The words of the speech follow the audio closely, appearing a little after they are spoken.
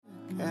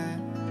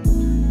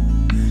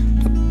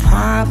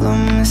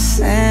problem is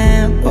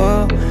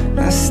simple.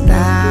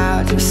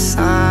 Nostalgia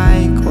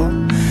cycle.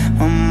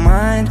 My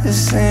mind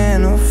is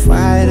in a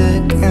fight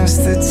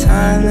against the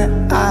time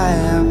that I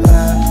have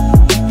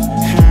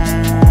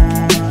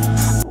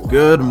left.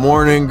 Good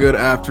morning, good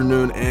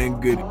afternoon,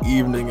 and good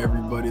evening,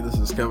 everybody. This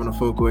is Kevin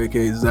Afoko,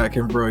 aka Zach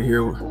and Bro,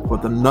 here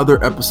with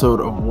another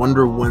episode of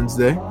Wonder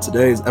Wednesday.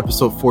 Today is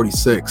episode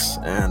 46,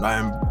 and I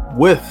am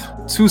with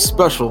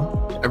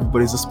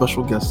everybody's a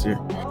special guest here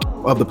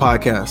of the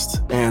podcast.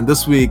 And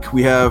this week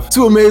we have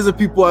two amazing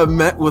people I've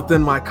met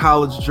within my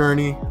college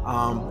journey.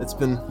 It's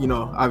been,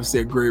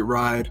 obviously a great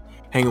ride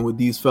hanging with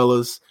these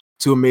fellas,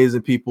 two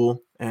amazing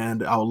people,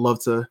 and I would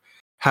love to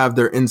have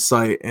their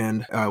insight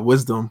and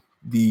wisdom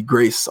be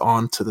graced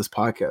onto this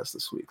podcast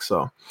this week.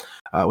 So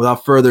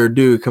without further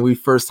ado, can we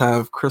first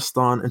have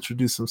Kriston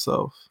introduce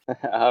himself?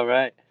 All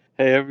right.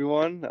 Hey,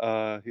 everyone.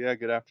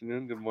 Good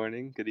afternoon, good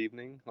morning, good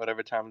evening,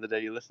 whatever time of the day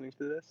you're listening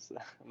to this.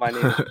 My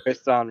name is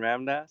Kriston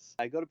Ramdas.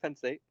 I go to Penn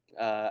State.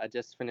 I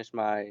just finished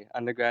my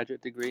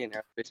undergraduate degree in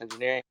aerospace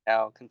engineering,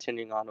 now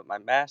continuing on with my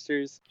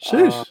master's.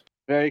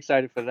 Very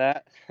excited for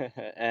that.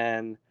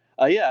 And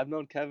I've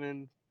known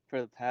Kevin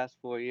for the past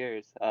 4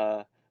 years.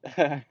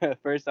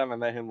 First time I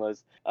met him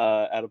was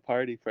at a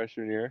party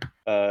freshman year.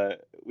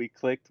 We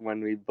clicked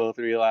when we both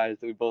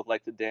realized that we both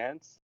like to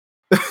dance.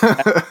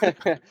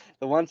 The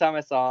one time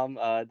I saw him,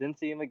 didn't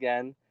see him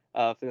again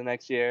for the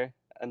next year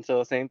until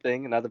the same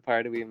thing, another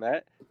party we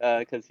met,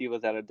 because he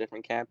was at a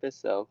different campus.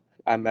 So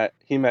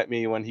he met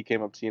me when he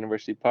came up to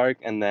University Park,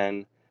 and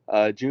then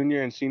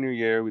junior and senior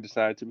year we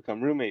decided to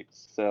become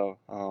roommates. So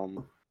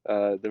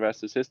the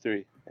rest is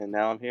history, and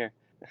now I'm here.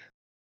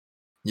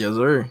 Yes,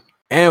 sir.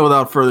 And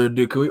without further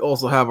ado, can we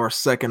also have our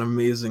second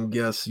amazing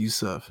guest,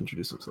 Yusuf,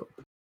 introduce himself?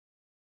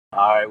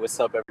 All right, what's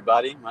up,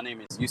 everybody? My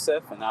name is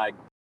Yusuf, and I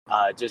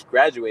just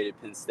graduated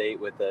Penn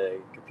State with a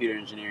computer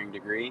engineering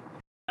degree.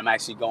 I'm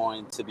actually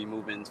going to be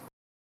moving from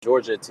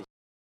Georgia to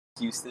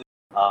Houston,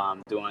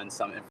 doing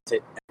some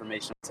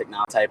information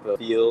technology type of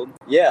field.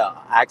 Yeah,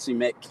 I actually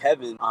met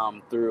Kevin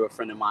through a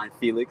friend of mine,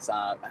 Felix.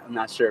 I'm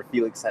not sure if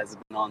Felix has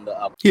been on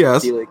the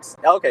Yes. Felix.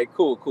 Okay,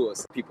 cool.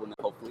 So people know,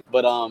 hopefully.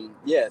 But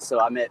so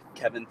I met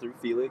Kevin through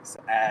Felix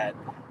at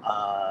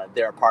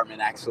their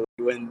apartment, actually,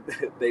 when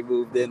they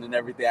moved in and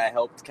everything. I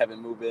helped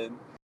Kevin move in,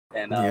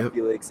 and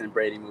Felix and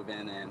Brady move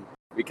in, and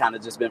we kind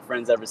of just been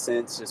friends ever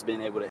since, just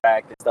being able to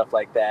interact and stuff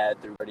like that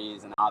through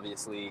parties, and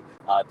obviously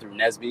through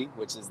Nesby,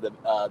 which is the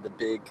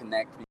big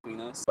connect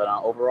between us. But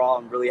overall,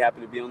 I'm really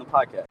happy to be on the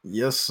podcast.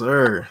 Yes,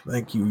 sir.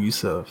 Thank you,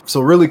 Yusuf.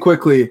 So really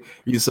quickly,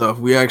 Yusuf,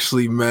 we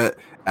actually met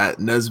at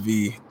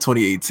Nesby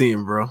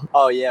 2018, bro.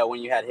 Oh, yeah,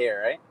 when you had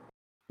hair, right?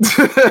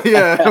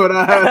 Yeah, when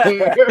I had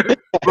hair.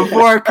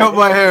 Before I cut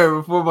my hair,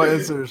 before my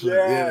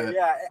internship.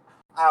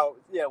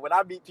 Yeah. When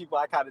I meet people,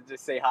 I kind of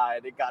just say hi,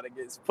 and it kind of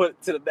gets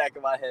put to the back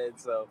of my head.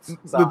 So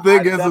the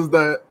thing is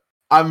that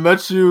I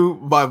met you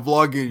by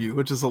vlogging you,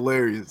 which is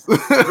hilarious.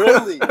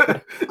 Really?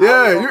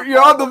 Yeah,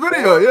 you're on the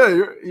video.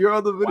 Yeah, you're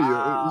on the video.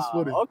 Wow. It was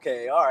funny.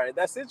 Okay, all right,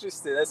 that's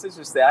interesting.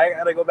 I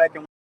gotta go back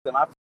and watch them.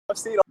 I've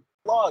seen all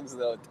the vlogs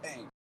though.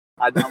 Dang,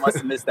 I must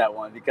have missed that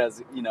one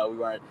because we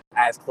weren't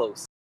as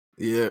close.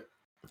 Yeah,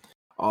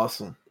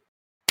 awesome.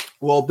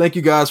 Well, thank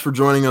you guys for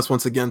joining us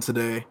once again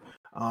today.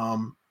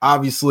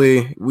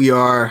 Obviously, we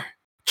are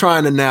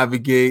trying to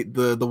navigate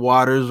the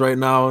waters right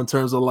now in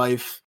terms of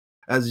life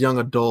as young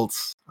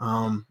adults,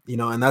 and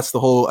that's the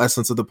whole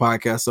essence of the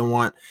podcast. I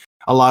want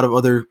a lot of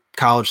other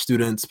college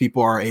students,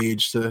 people our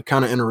age, to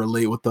kind of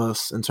interrelate with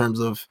us in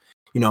terms of,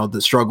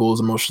 the struggles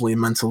emotionally,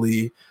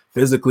 mentally,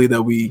 physically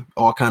that we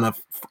all kind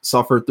of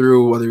suffer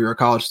through, whether you're a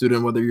college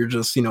student, whether you're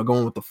just,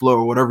 going with the flow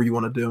or whatever you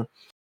want to do.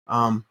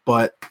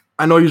 But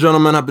I know you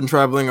gentlemen have been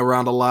traveling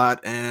around a lot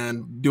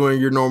and doing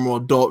your normal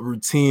adult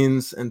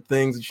routines and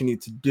things that you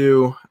need to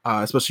do,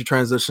 especially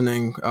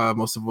transitioning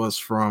most of us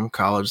from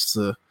college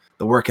to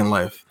the working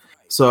life.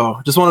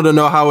 So just wanted to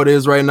know how it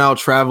is right now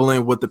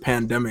traveling with the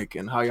pandemic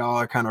and how y'all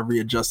are kind of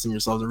readjusting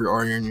yourselves and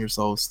reorienting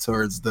yourselves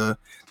towards the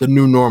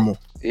new normal.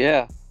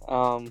 Yeah,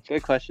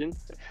 good question.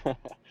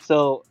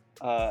 So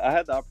I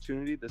had the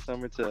opportunity this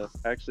summer to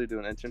actually do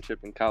an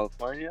internship in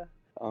California.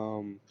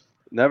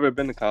 Never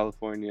been to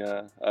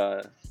California,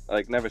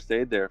 never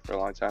stayed there for a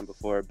long time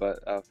before, but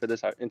for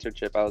this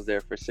internship, I was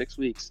there for 6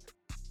 weeks.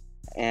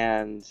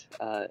 And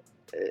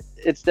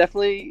it's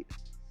definitely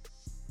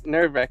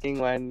nerve-wracking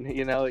when,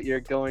 you're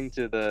going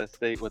to the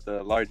state with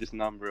the largest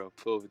number of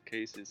COVID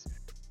cases,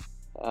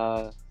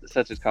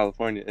 such as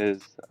California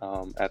is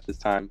at this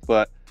time.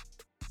 But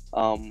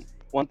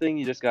one thing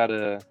you just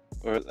gotta,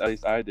 or at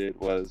least I did,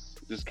 was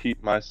just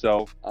keep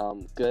myself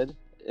good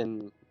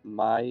in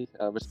my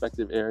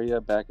respective area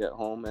back at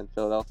home in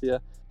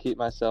Philadelphia, keep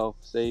myself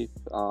safe,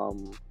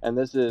 and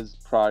this is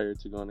prior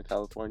to going to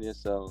California,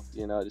 so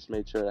I just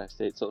made sure that I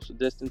stayed social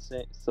distance,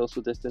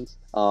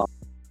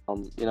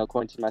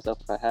 quarantine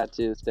myself if I had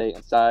to, stay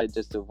inside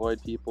just to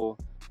avoid people,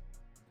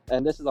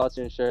 and this is all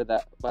to ensure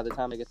that by the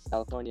time I get to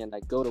California and I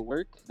go to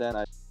work, then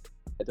I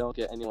don't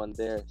get anyone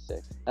there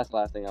sick. That's the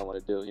last thing I want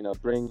to do,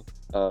 bring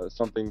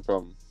something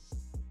from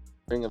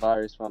bring a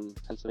virus from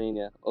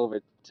Pennsylvania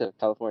over to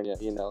California,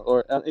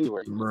 or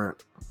anywhere. Right.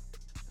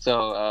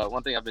 So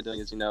one thing I've been doing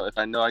is, if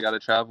I know I got to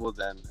travel,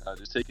 then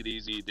just take it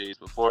easy days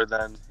before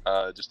then,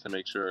 just to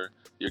make sure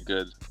you're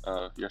good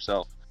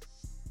yourself.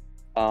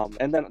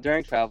 And then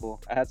during travel,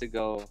 I had to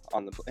go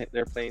on the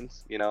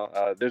airplanes.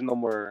 There's no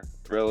more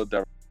real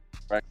direct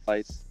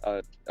flights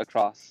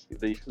across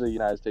the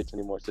United States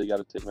anymore, so you got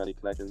to take many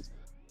connections.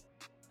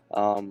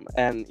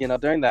 And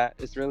during that,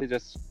 it's really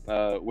just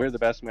wear the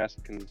best mask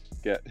you can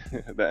get,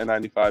 the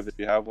N95 if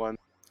you have one.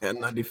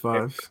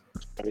 N95.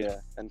 Yeah,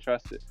 and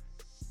trust it.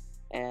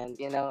 And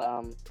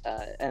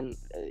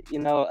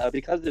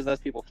because there's less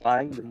people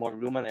flying, there's more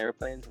room on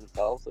airplanes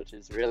themselves, which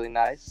is really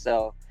nice.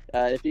 So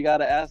if you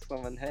gotta ask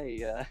someone,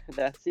 hey,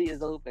 that seat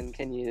is open,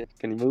 can you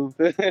move,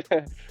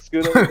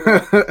 scoot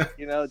over,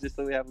 just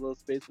so we have a little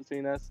space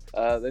between us,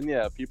 then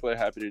yeah, people are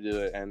happy to do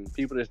it, and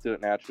people just do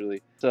it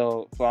naturally.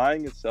 So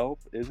flying itself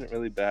isn't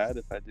really bad,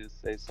 if I do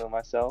say so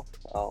myself.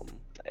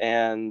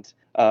 And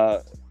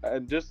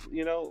just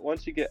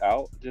once you get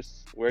out,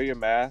 just wear your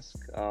mask.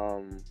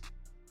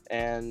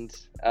 And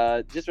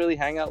just really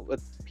hang out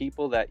with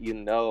people that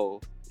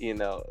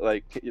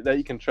like that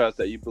you can trust,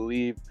 that you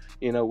believe,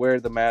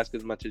 wear the mask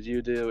as much as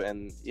you do,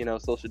 and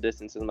social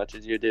distance as much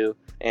as you do,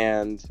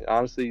 and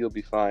honestly, you'll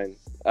be fine.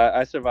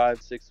 I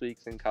survived 6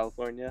 weeks in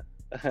California,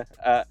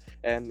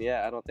 and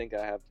yeah, I don't think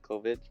I have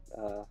COVID.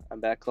 I'm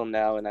back home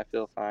now, and I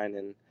feel fine,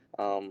 and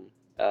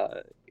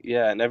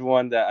yeah, and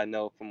everyone that I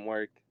know from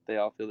work, they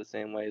all feel the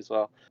same way as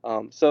well.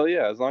 So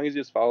yeah, as long as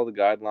you just follow the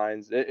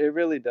guidelines, it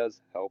really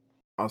does help.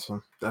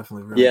 Awesome.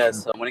 Definitely. Very Yeah, true.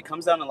 so when it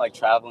comes down to like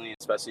traveling,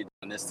 especially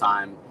during this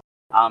time,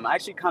 I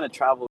actually kind of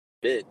traveled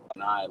a bit.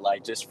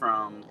 Like just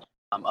from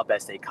up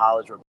at State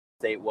College, where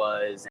State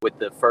was, with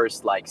the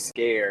first like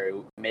scare, it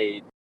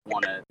made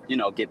want to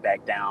get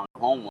back down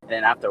home. And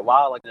then after a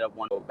while, I ended up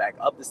wanting to go back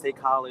up to State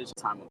College,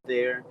 time up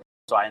there.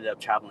 So I ended up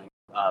traveling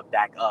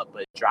back up,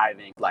 but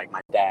driving like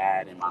my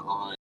dad and my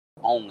aunt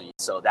only.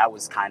 So that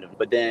was kind of.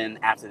 But then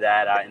after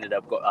that, I ended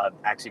up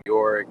actually New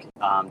York,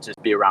 just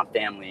be around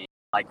family.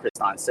 Like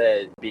Kristan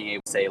said, being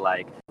able to say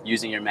like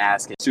using your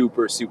mask is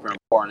super, super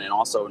important, and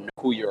also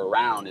who you're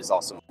around is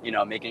also,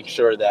 making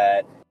sure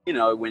that,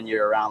 when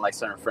you're around like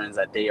certain friends,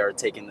 that they are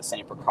taking the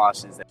same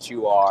precautions that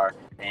you are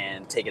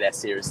and take it as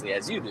seriously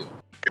as you do.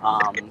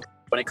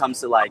 When it comes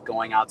to like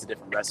going out to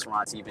different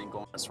restaurants, even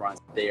going to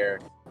restaurants there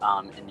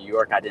in New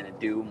York, I didn't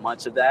do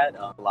much of that.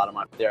 A lot of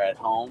my there at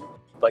home,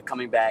 but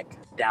coming back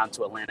down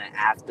to Atlanta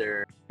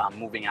after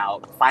moving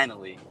out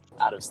finally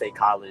out of State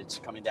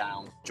College, coming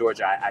down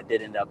Georgia, I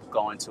did end up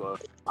going to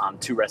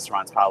 2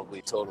 restaurants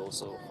probably total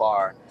so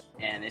far,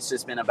 and it's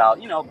just been about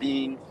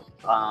being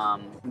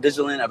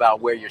vigilant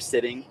about where you're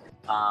sitting,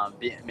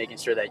 making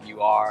sure that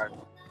you are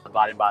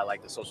abiding by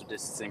like the social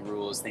distancing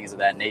rules, things of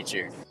that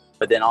nature,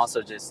 but then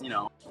also just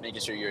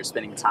making sure you're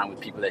spending time with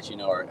people that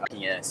are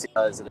yes,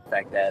 because of the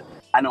fact that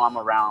I know I'm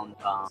around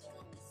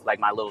like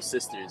my little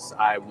sisters.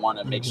 I want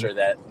to make sure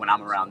that when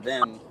I'm around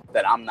them,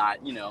 that I'm not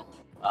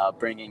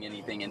bringing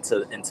anything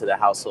into the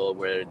household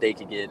where they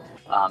could get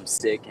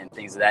sick and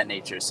things of that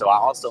nature. So I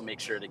also make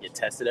sure to get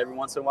tested every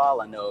once in a while.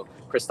 I know,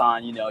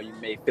 Kristan, you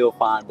may feel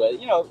fine, but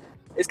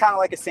it's kind of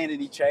like a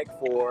sanity check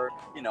for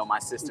my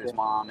sister's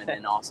mom, and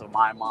then also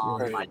my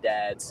mom and my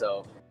dad.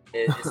 So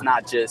it's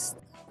not just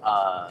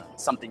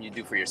something you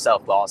do for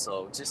yourself, but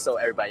also just so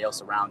everybody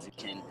else around you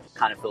can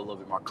kind of feel a little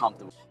bit more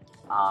comfortable.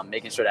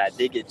 Making sure that I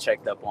did get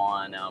checked up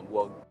on,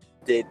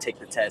 did take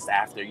the test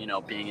after,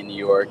 being in New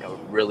York, a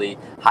really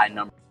high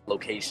number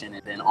location,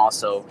 and then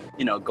also,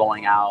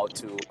 going out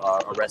to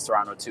a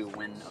restaurant or two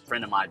when a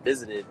friend of mine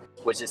visited,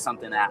 which is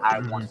something that I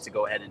wanted to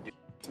go ahead and do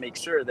to make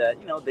sure that,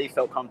 they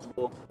felt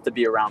comfortable to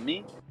be around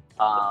me.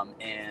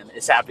 And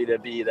it's happy to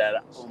be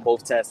that on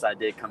both tests I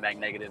did come back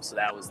negative, so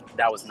that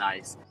was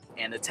nice.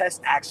 And the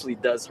test actually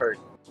does hurt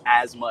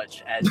as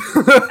much as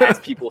as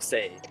people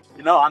say.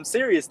 I'm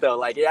serious though.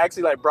 Like it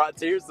actually like brought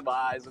tears to my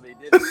eyes when they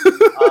did it.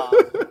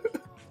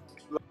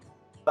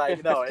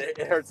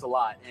 It hurts a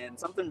lot. And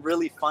something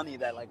really funny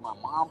that like my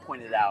mom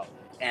pointed out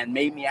and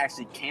made me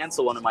actually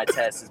cancel one of my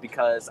tests is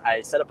because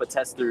I set up a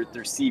test through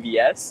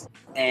CVS,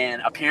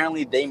 and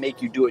apparently they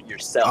make you do it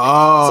yourself.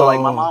 Oh. So like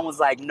my mom was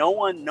like, no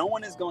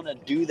one is gonna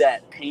do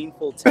that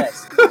painful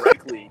test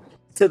directly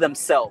to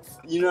themselves.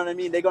 You know what I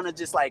mean? They're gonna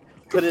just like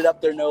put it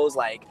up their nose,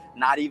 like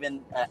not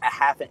even a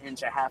half an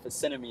inch, a half a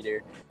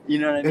centimeter. You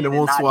know what I mean? And it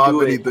won't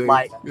swab anything.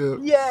 Like,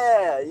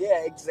 yeah,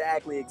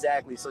 exactly.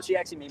 So she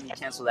actually made me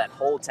cancel that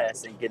whole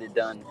test and get it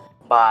done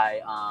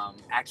by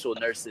actual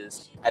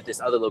nurses at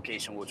this other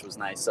location, which was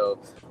nice. So,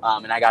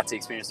 and I got to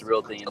experience the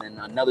real thing. And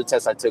then another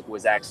test I took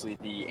was actually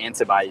the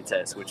antibody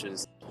test, which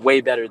is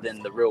way better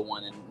than the real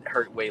one and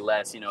hurt way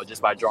less,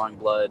 just by drawing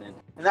blood.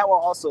 And that one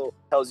also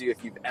tells you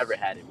if you've ever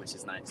had it, which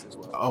is nice as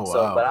well. Oh,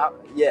 wow.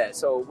 So,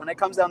 so when it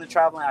comes down to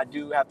traveling, I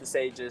do have to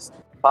say just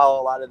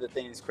follow a lot of the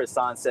things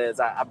Kristan says.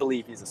 I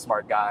believe he's a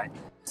smart guy.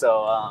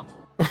 So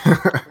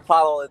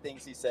follow all the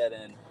things he said,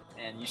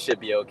 and you should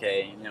be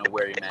okay.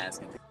 Wear your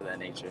mask and things of that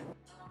nature.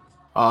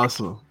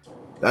 Awesome.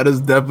 That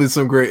is definitely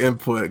some great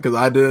input because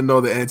I didn't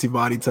know the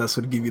antibody test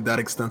would give you that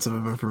extensive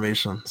of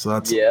information. So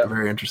that's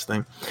very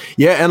interesting.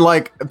 Yeah, and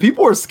like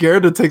people are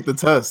scared to take the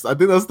test. I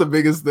think that's the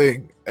biggest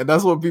thing, and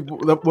that's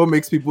what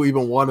makes people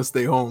even want to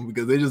stay home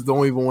because they just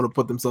don't even want to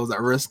put themselves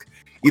at risk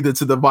either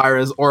to the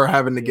virus or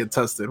having to get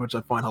tested, which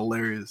I find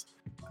hilarious.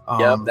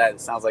 That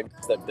sounds like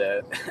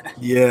stepdad.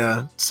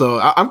 Yeah,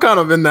 so I'm kind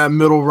of in that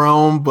middle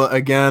realm, but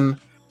again,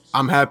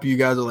 I'm happy you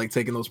guys are like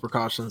taking those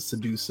precautions to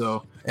do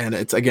so. And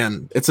it's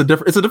a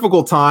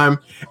difficult time.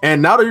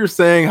 And now that you're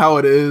saying how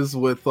it is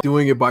with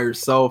doing it by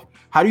yourself,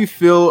 how do you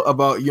feel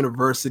about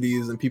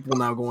universities and people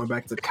now going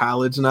back to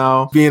college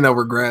now? Being that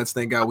we're grads,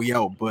 thank God we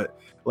out. But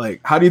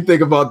like, how do you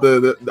think about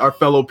our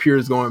fellow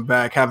peers going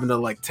back, having to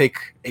like take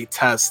a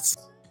test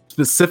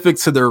specific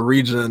to their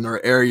region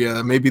or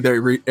area? Maybe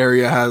their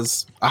area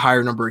has a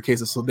higher number of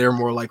cases, so they're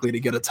more likely to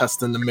get a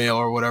test in the mail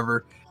or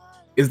whatever.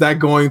 Is that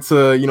going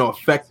to,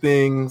 affect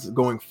things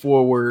going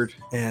forward?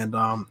 And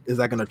is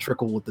that going to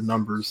trickle with the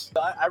numbers?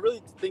 I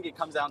really think it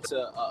comes down to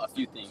a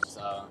few things.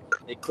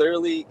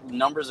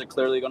 Numbers are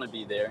clearly going to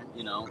be there.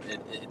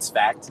 It's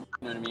fact.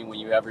 You know what I mean?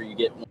 Whenever you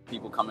get more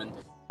people coming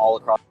all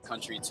across the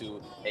country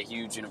to a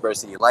huge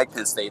university like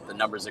Penn State, the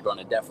numbers are going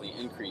to definitely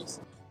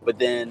increase. But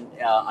then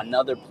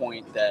another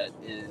point that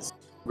is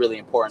really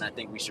important, I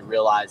think we should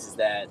realize, is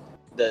that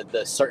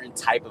the certain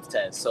type of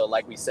test. So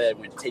like we said,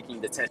 when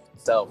taking the test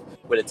itself,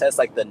 with a test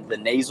like the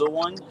nasal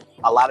one,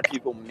 a lot of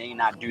people may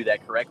not do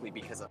that correctly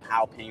because of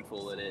how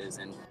painful it is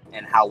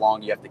and how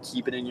long you have to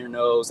keep it in your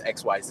nose,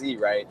 XYZ,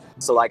 right?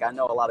 So like I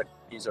know a lot of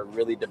companies are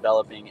really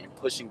developing and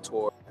pushing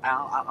toward,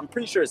 I'm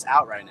pretty sure it's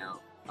out right now,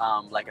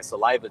 like a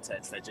saliva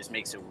test that just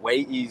makes it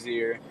way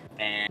easier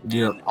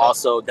and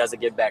also doesn't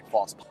give back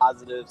false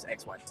positives,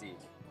 XYZ.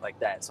 Like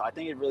that. So I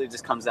think it really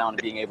just comes down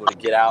to being able to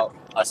get out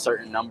a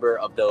certain number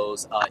of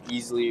those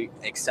easily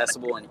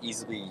accessible and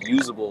easily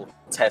usable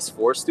tests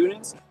for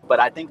students.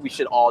 But I think we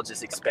should all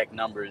just expect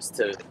numbers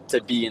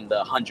to be in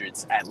the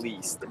hundreds at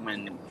least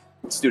when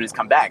students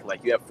come back.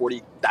 Like you have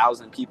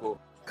 40,000 people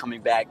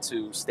coming back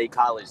to State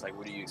College. Like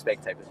what do you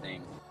expect type of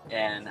thing?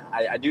 And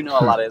I do know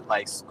a lot of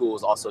like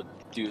schools also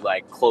do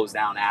like close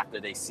down after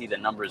they see the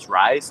numbers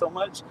rise so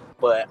much.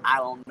 But I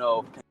don't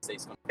know if Penn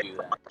State's going to do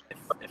that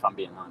if I'm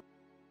being honest.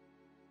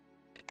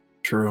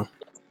 True.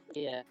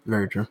 Yeah.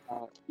 Very true.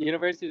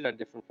 Universities are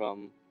different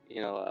from,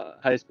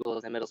 high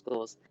schools and middle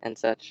schools and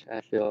such, I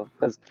feel.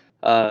 Because,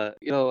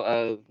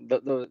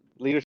 the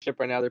leadership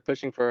right now, they're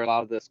pushing for a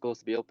lot of the schools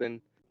to be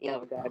open,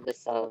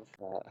 regardless of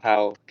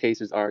how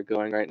cases are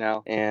going right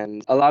now.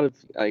 And a lot of,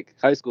 like,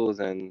 high schools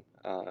and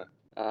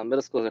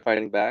middle schools are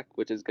fighting back,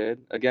 which is good.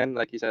 Again,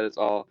 like you said, it's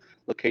all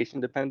location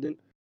dependent.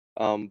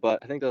 But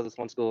I think there was this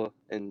one school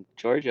in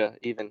Georgia,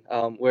 even,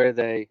 where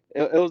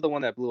it was the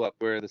one that blew up,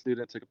 where the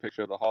student took a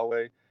picture of the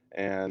hallway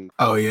and.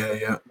 Oh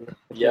yeah.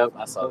 Yep,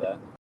 I saw that.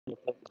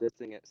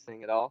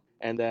 Seeing it all,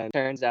 and then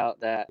turns out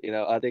that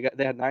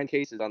they had 9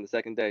 cases on the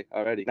second day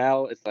already.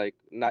 Now it's like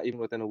not even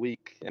within a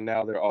week, and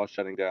now they're all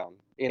shutting down.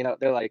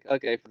 They're like,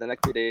 okay, for the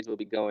next 3 days we'll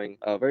be going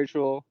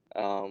virtual.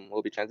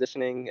 We'll be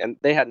transitioning, and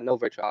they had no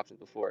virtual options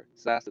before,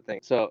 so that's the thing.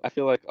 So I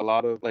feel like a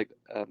lot of like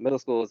middle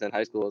schools and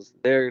high schools,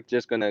 they're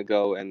just gonna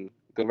go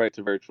right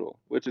to virtual,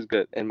 which is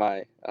good in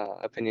my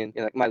opinion.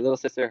 Like my little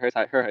sister, her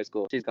high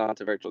school, she's gone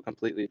to virtual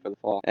completely for the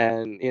fall.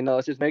 And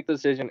let's just make the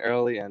decision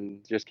early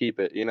and just keep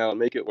it,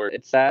 make it work.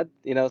 It's sad,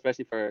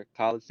 especially for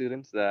college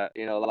students that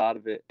a lot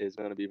of it is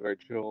going to be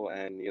virtual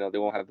and they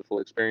won't have the full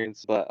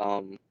experience. But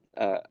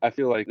I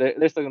feel like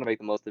they're still going to make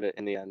the most of it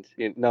in the end,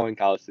 knowing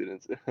college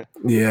students.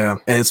 Yeah.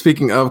 And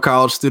speaking of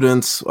college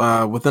students,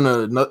 within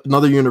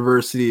another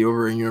university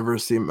over in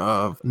University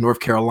of North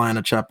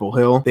Carolina, Chapel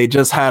Hill, they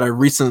just had a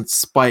recent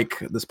spike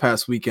this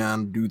past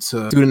weekend due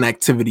to student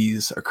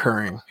activities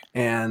occurring.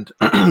 And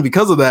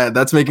because of that,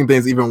 that's making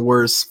things even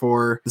worse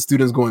for the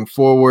students going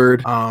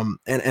forward. And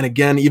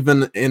again,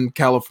 even in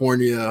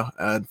California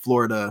and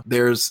Florida,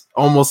 there's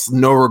almost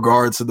no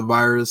regard to the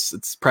virus.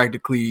 It's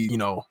practically,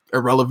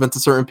 irrelevant to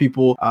certain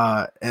people.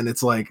 And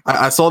it's like,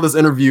 I saw this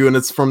interview and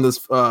it's from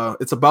this,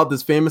 it's about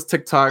this famous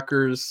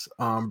TikToker's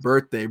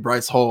birthday,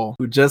 Bryce Hall,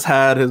 who just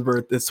had his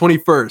birthday, it's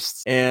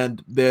 21st.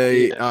 And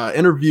they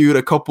interviewed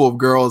a couple of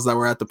girls that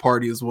were at the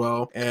party as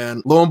well.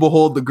 And lo and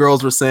behold, the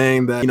girls were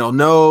saying that,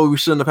 no, we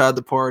shouldn't have had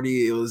the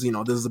party. It was,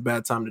 this is a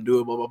bad time to do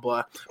it, blah, blah,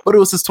 blah. But it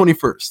was his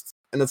 21st.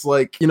 And it's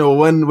like,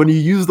 when you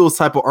use those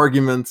type of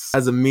arguments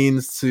as a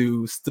means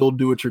to still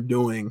do what you're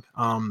doing,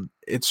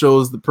 it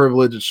shows the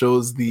privilege, it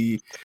shows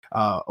the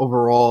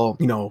overall,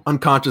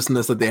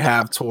 unconsciousness that they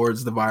have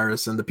towards the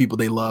virus and the people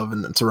they love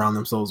and surround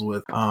themselves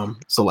with.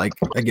 So like,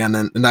 again,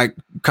 and that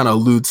kind of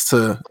alludes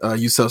to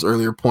Yusuf's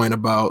earlier point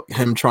about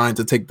him trying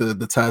to take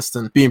the test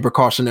and being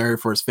precautionary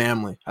for his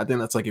family. I think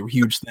that's like a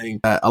huge thing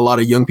that a lot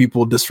of young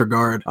people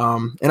disregard.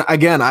 And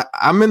again,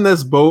 I'm in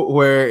this boat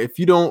where if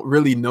you don't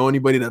really know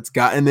anybody that's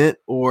gotten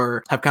it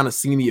or have kind of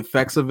seen the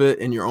effects of it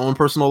in your own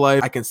personal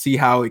life, I can see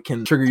how it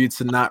can trigger you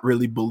to not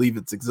really believe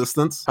its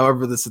existence.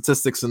 However, the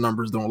statistics and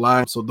numbers don't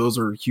lie. So those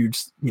are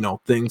huge,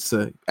 things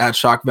to add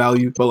shock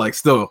value. But like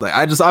still, like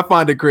I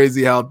find it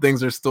crazy how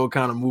things are still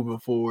kind of moving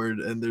forward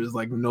and there's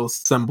like no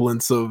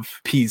semblance of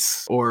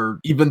peace or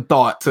even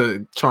thought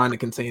to trying to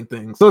contain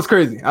things. So it's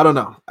crazy. I don't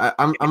know.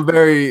 I'm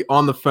very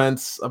on the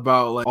fence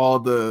about like all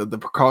the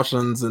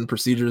precautions and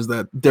procedures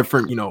that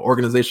different,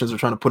 organizations are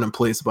trying to put in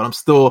place, but I'm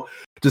still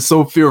just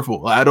so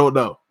fearful. I don't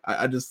know.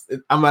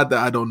 I'm at the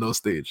I don't know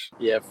stage.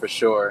 Yeah, for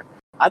sure.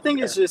 I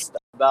think it's just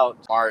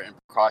about smart and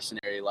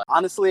precautionary. Like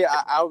honestly,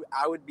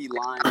 I would be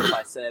lying if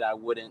I said I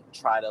wouldn't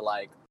try to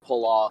like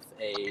pull off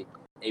a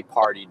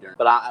party during.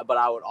 But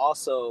I would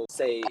also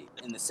say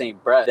in the same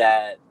breath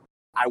that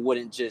I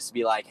wouldn't just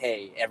be like,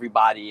 hey,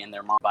 everybody and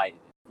their mom bite.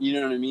 You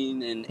know what I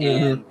mean?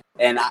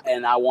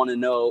 And I want to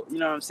know, you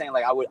know what I'm saying?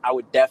 Like I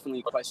would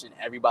definitely question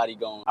everybody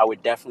going. I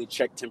would definitely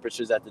check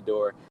temperatures at the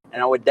door,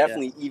 and I would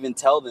definitely even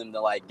tell them to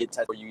like get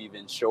tested before you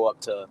even show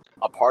up to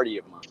a party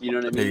of mine. You know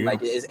what I mean?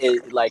 Like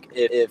like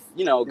if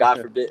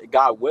God forbid,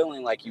 God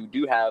willing, like you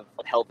do have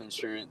health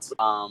insurance,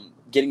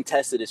 getting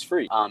tested is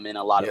free in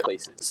a lot of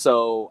places.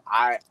 So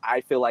I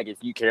feel like if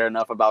you care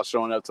enough about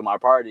showing up to my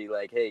party,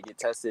 like, hey, get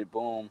tested,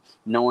 boom,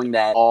 knowing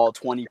that all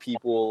 20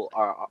 people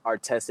are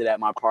tested at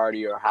my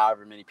party or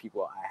however many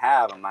people I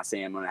have, I'm not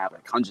saying I'm going to have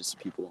like hundreds of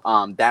people,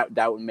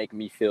 that would make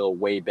me feel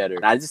way better.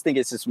 And I just think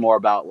it's just more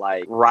about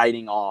like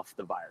writing off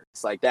the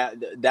virus. Like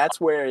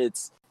that's where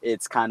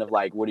it's kind of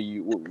like, what are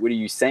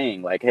you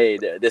saying? Like, hey,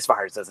 this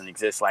virus doesn't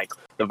exist. Like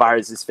the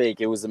virus is fake.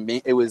 It was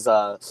made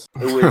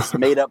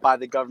up by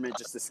the government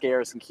just to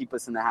scare us and keep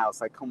us in the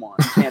house. Like, come on,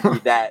 you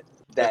can't be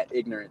that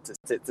ignorant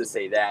to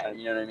say that.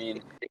 You know what I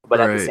mean? But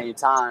at the same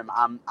time,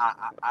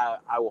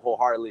 I will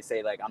wholeheartedly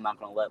say like I'm not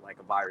gonna let like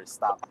a virus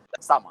stop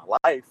my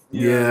life.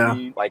 You know what I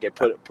mean? Like it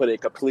put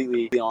it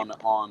completely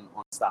on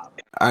stop.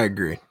 I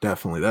agree,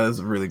 definitely. That is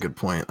a really good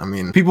point. I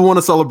mean, people want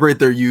to celebrate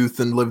their youth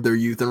and live their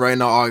youth, and right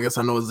now August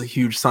I know is a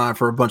huge time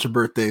for a bunch of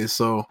birthdays.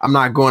 So I'm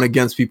not going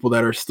against people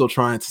that are still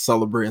trying to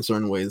celebrate in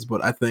certain ways,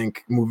 but I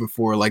think moving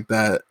forward like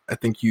that, I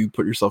think you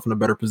put yourself in a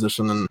better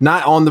position and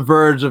not on the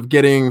verge of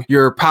getting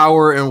your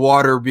power and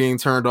water being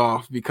turned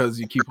off because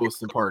you keep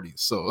hosting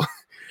parties. So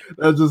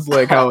that's just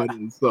like how it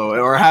is. So,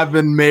 or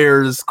having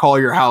mayors call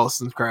your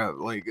house and crap,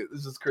 like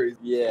it's just crazy.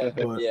 Yeah.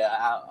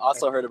 I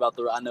also heard about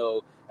I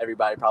know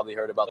everybody probably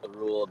heard about the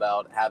rule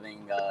about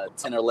having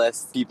 10 or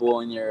less people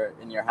in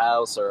your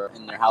house or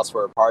in your house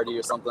for a party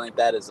or something like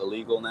that is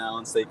illegal now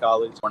in State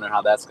College. Wondering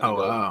how that's going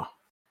to go. Wow.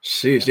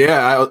 Sheesh.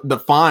 Yeah. The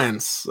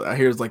fines I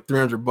hear is like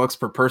 $300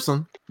 per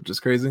person, which is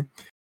crazy.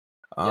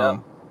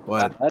 But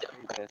I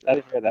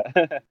didn't hear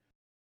that.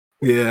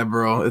 Yeah,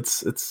 bro,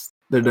 it's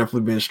they're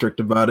definitely being strict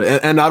about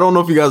it. And I don't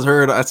know if you guys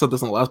heard, I said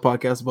this on the last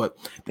podcast, but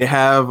they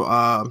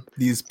have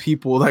these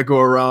people that go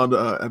around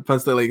at Penn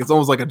State. Like it's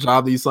almost like a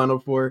job that you sign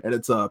up for, and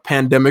it's a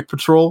pandemic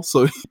patrol.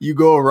 So you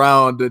go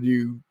around and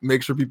you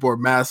make sure people are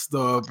masked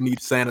up, need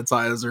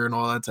sanitizer, and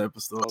all that type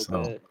of stuff.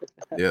 Okay.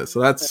 So yeah, so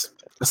that's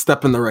a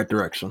step in the right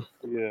direction.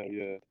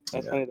 Yeah.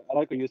 That's funny. I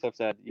like what Yusuf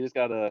said. You just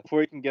gotta, before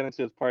you can get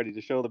into his party,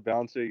 just show the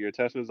bouncer your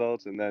test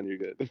results, and then you're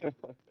good.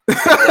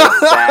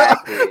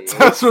 Exactly.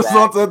 Test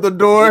results at the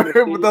door.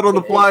 Put that on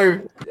the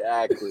flyer.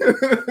 Exactly.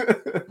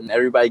 And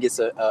everybody gets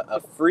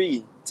a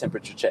free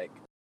temperature check.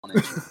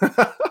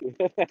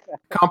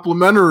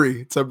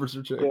 Complimentary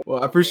temperature check.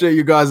 Well, I appreciate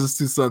you guys'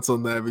 2 cents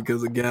on that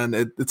because again,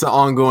 it's an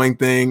ongoing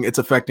thing. It's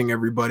affecting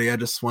everybody. I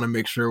just want to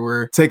make sure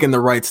we're taking the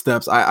right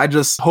steps. I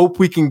just hope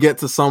we can get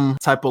to some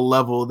type of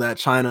level that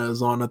China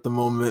is on at the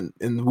moment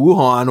in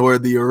Wuhan, where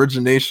the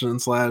origination /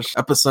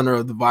 epicenter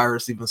of the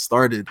virus even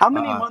started. How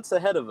many months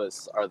ahead of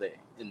us are they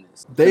in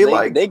this?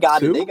 They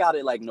got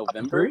it like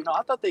November. No,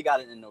 I thought they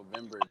got it in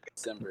November,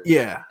 December.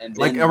 Yeah, and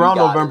like around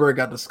November it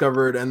got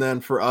discovered, and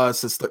then for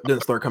us it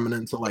didn't start coming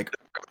into like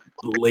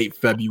late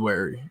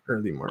February,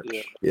 early March.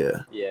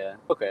 Yeah.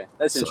 Okay,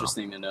 that's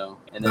interesting to know.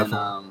 And then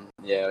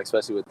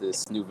especially with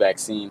this new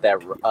vaccine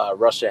that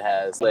Russia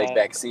has,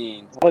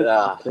 vaccine.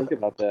 Think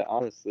about that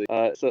honestly.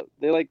 So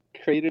they like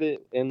created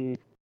it in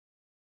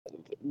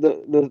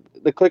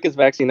the quickest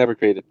vaccine ever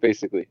created,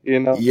 basically.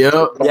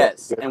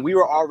 Yes, and we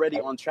were already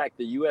on track.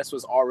 The U.S.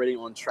 was already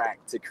on track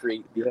to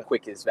create the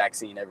quickest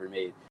vaccine ever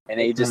made, and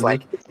they just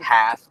like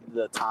half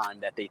the time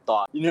that they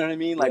thought. You know what I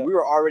mean? Like we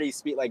were already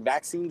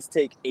vaccines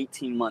take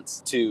 18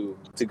 months to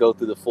go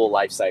through the full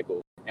life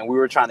cycle, and we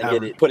were trying to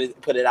get it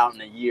put it out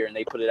in a year, and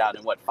they put it out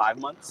in 5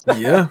 months?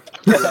 Yeah.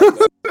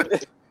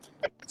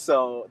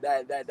 So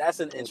that's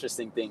an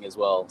interesting thing as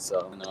well.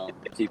 So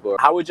people.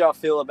 How would y'all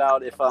feel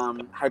about if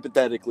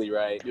hypothetically,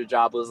 right, your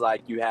job was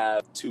like you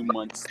have 2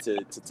 months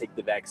to take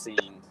the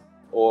vaccine,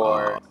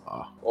 or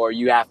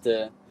you have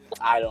to,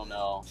 I don't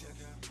know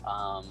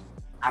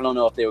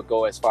if they would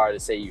go as far to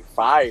say you're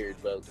fired,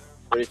 but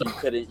What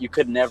if you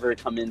could never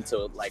come into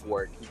like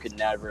work? You could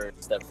never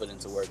step foot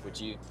into work. Would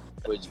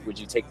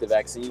you take the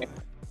vaccine?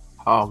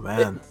 Oh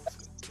man,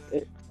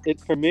 It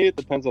for me, it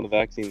depends on the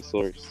vaccine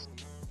source.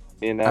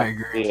 You know? I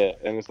agree. Yeah,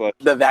 and it's like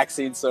The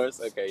vaccine source.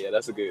 Okay, yeah,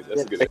 that's a good.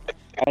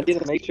 I need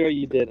to make sure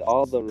you did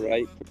all the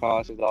right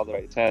precautions, all the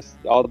right tests,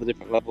 all the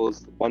different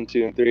levels, 1,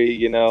 2, and 3.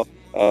 You know,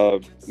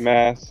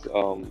 mass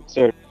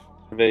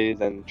surveys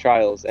and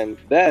trials, and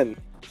then,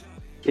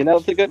 you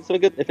know,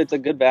 if it's a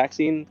good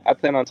vaccine, I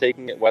plan on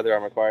taking it whether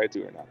I'm required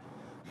to or not.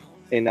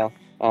 You know,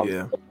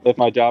 Yeah. if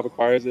my job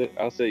requires it,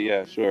 I'll say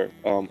yeah, sure.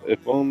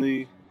 If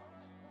only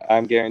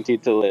I'm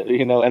guaranteed to live,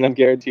 you know, and I'm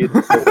guaranteed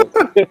to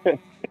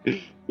live,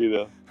 you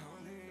know.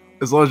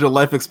 As long as your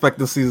life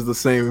expectancy is the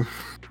same,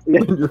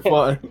 then you're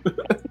fine.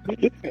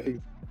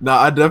 No,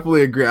 I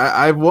definitely agree.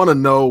 I want to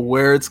know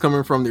where it's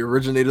coming from, the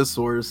originated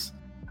source,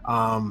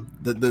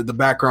 the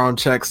background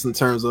checks in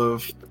terms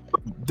of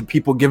the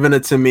people giving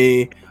it to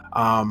me,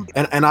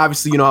 and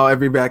obviously, you know,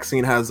 every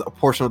vaccine has a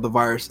portion of the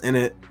virus in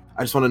it.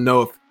 I just want to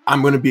know if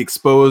I'm going to be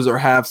exposed or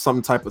have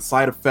some type of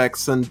side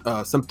effects and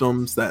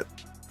symptoms that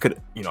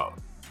could, you know,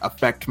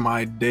 affect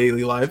my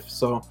daily life.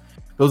 So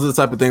those are the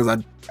type of things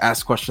I'd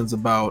ask questions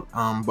about.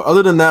 But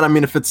other than that, I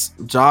mean, if it's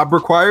job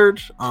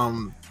required,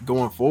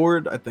 going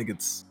forward, I think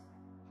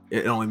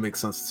it only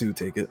makes sense to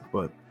take it.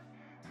 But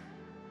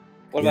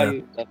What Yeah. about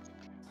you?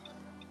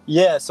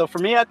 Yeah, so for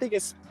me, I think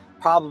it's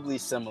probably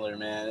similar,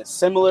 man. It's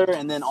similar,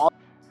 and then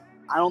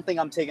I don't think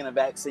I'm taking a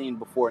vaccine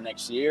before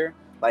next year.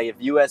 Like if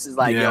US is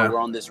like, Yeah. yo, we're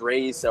on this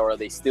race, or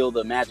they steal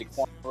the magic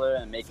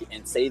formula and make it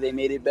and say they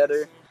made it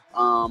better.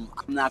 I'm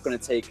not going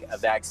to take a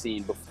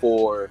vaccine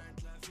before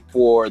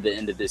the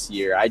end of this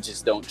year. I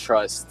just don't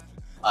trust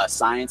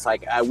science.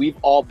 Like we've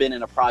all been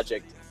in a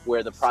project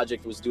where the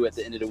project was due at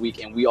the end of the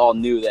week, and we all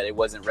knew that it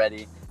wasn't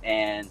ready.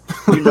 And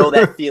you know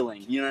that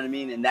feeling, you know what I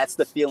mean? And that's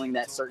the feeling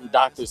that certain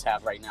doctors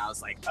have right now.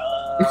 It's like,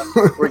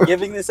 we're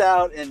giving this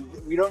out, and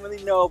we don't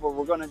really know, but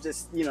we're gonna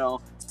just, you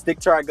know, stick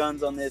to our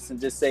guns on this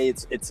and just say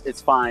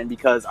it's fine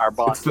because our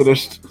boss It's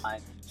finished. is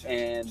fine,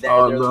 and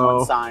Oh, they're the no.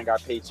 ones signing our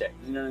paycheck.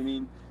 You know what I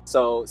mean?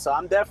 So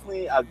I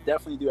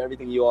definitely do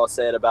everything you all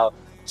said about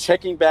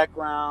checking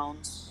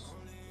backgrounds.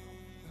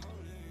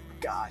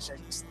 Gosh, I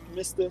just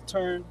missed the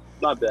turn.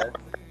 My bad.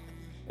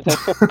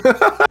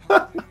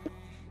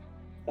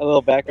 A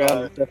little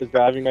background stuff is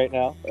driving right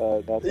now.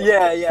 That's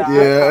Yeah.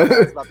 Yeah. I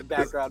talked about the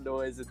background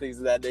noise and things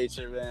of that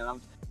nature, man.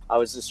 I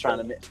was just trying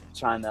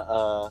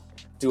to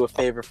do a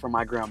favor for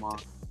my grandma.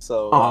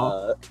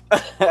 So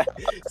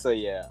so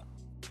yeah.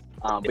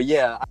 But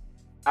yeah,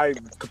 I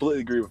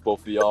completely agree with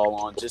both of y'all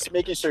on just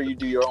making sure you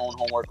do your own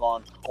homework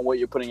on what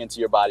you're putting into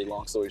your body.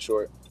 Long story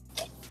short.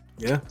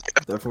 Yeah,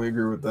 definitely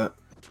agree with that.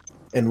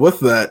 And with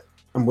that,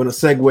 I'm going to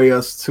segue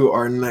us to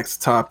our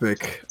next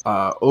topic,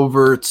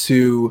 over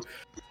to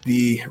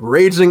the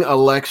raging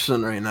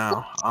election right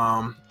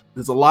now.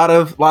 There's a lot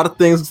of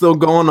things still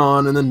going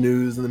on in the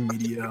news and the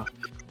media.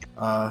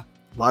 A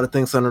lot of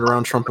things centered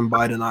around Trump and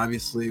Biden,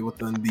 obviously,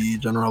 within the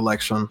general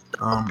election.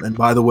 And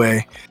by the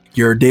way,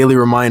 your daily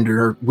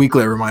reminder, or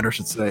weekly reminder, I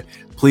should say,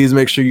 please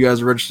make sure you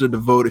guys are registered to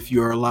vote if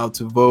you are allowed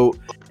to vote,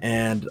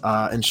 and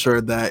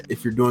ensure that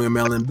if you're doing a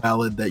mail-in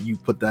ballot that you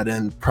put that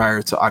in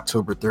prior to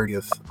October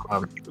 30th.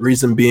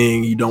 Reason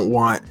being, you don't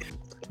want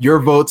your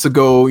vote to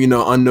go, you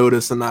know,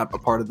 unnoticed and not a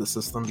part of the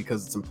system,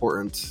 because it's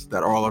important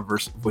that all our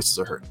voices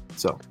are heard.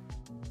 So,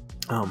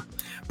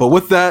 but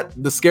with that,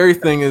 the scary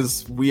thing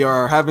is we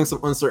are having some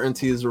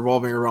uncertainties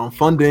revolving around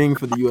funding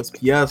for the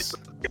USPS,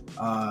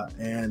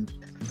 and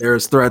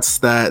there's threats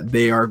that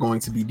they are going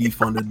to be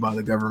defunded by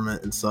the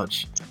government and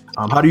such.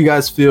 How do you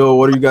guys feel?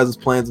 What are you guys'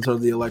 plans in terms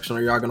of the election?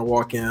 Are y'all going to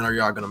walk in? Or are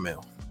y'all going to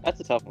mail? That's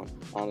a tough one,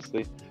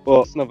 honestly.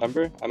 Well, it's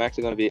November. I'm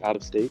actually going to be out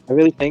of state. I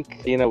really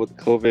think, you know, with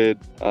the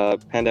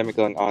COVID pandemic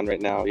going on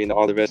right now, you know,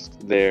 all the risks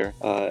there,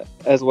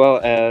 as well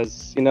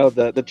as, you know,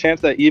 the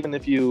chance that even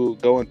if you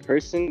go in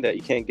person that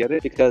you can't get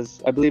it,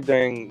 because I believe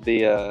during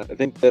the, I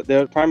think there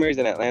were primaries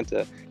in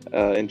Atlanta,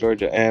 in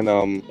Georgia, and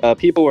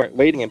people weren't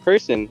waiting in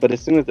person, but as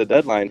soon as the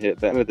deadline hit,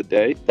 the end of the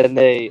day,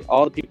 then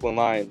all the people in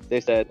line, they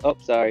said, oh,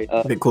 sorry.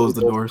 They closed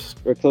the doors.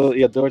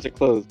 Doors are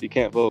closed. You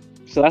can't vote.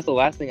 So that's the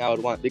last thing I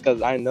would want,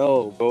 because I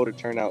know voter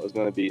turnout is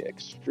going to be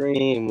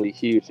extremely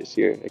huge this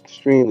year,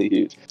 extremely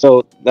huge.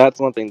 So that's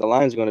one thing. The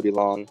lines are going to be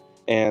long.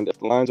 And if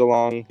the lines are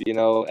long, you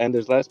know, and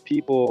there's less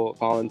people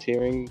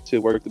volunteering to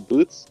work the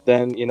booths,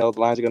 then, you know,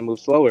 the lines are going to move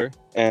slower.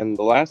 And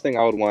the last thing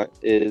I would want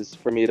is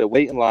for me to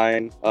wait in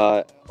line,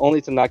 only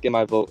to not get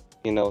my vote,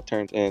 you know,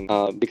 turned in,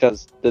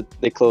 because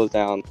they close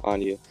down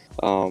on you.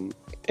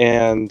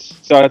 And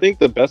so I think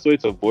the best way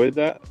to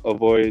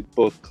avoid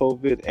both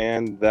COVID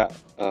and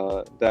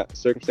that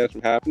circumstance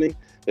from happening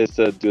is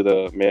to do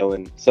the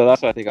mail-in. So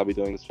that's what I think I'll be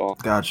doing this fall.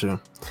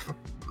 Gotcha.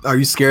 Are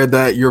you scared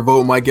that your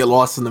vote might get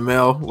lost in the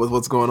mail with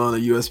what's going on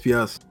at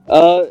USPS?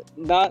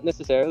 Not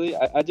necessarily.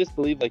 I just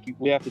believe like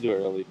we have to do it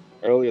early.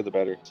 Earlier the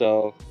better.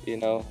 So, you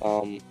know,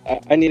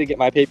 I need to get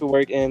my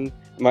paperwork in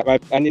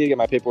I need to get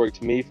my paperwork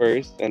to me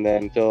first, and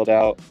then fill it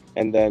out,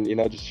 and then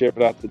just ship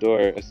it out the door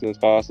as soon as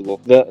possible.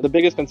 The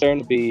biggest concern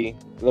would be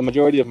the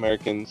majority of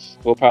Americans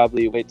will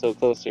probably wait till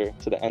closer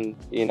to the end,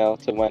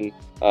 to when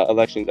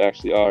elections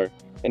actually are.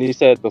 And you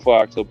said before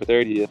October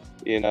 30th,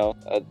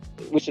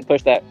 we should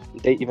push that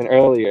date even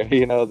earlier.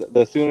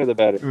 The sooner the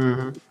better.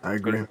 Mm-hmm. I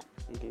agree.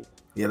 Mm-hmm.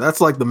 Yeah,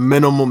 that's like the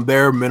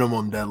bare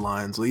minimum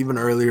deadline. So even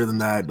earlier than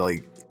that,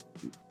 like,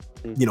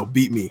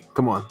 beat me.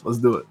 Come on, let's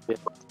do it.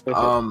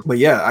 Yeah. But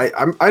yeah,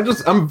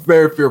 I'm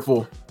very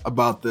fearful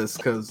about this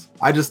because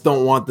I just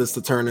don't want this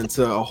to turn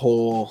into a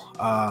whole,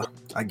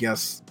 I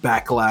guess,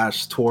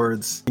 backlash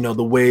towards,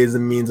 the ways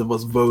and means of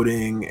us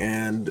voting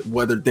and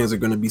whether things are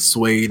going to be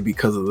swayed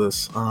because of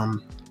this.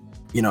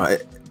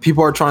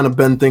 People are trying to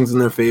bend things in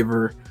their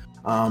favor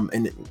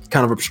and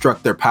kind of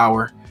obstruct their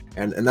power.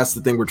 And that's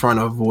the thing we're trying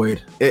to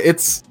avoid.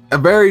 It's a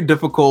very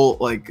difficult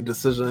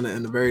decision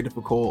and a very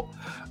difficult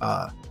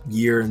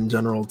year in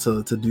general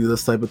to do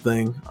this type of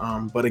thing.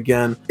 But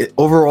again,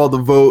 overall, the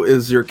vote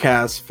is your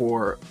cast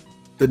for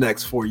the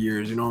next 4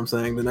 years. You know what I'm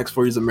saying? The next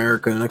 4 years of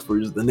America, the next 4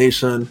 years of the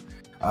nation,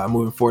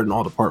 moving forward in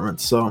all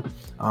departments. So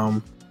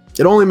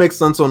it only makes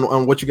sense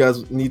on what you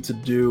guys need to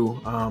do,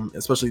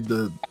 especially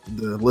the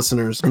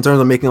listeners, in terms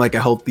of making a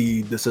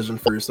healthy decision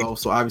for yourself.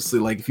 So obviously,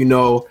 if you're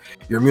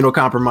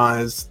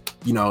immunocompromised,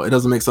 it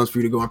doesn't make sense for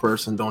you to go in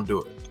person, don't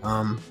do it.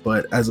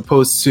 But as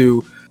opposed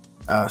to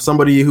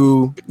somebody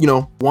who,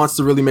 wants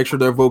to really make sure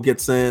their vote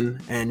gets in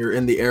and you're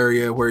in the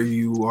area where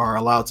you are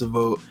allowed to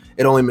vote,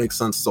 it only makes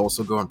sense to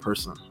also go in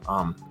person.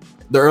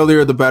 The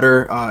earlier, the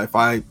better. If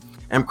I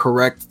am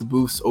correct, the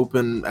booths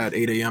open at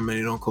 8 a.m. and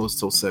they don't close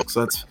till 6. So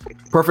that's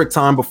perfect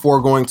time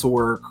before going to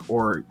work,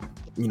 or,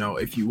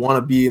 if you want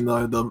to be in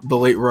the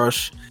late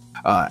rush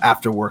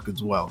after work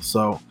as well.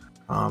 So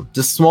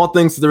just small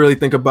things to really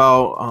think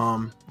about,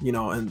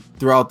 and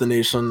throughout the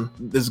nation,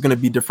 there's going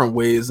to be different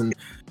ways and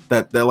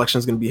that the election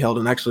is going to be held.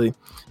 And actually,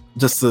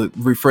 just to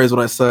rephrase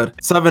what I said,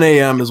 7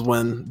 a.m. is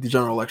when the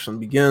general election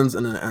begins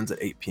and then it ends at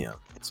 8 p.m.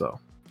 So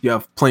you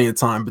have plenty of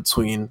time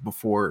between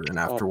before and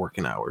after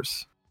working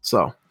hours.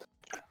 So,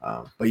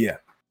 but yeah,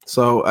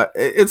 so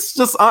it's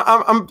just,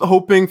 I'm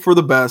hoping for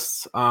the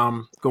best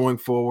going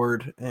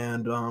forward.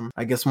 And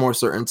I guess more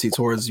certainty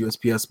towards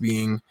USPS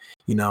being,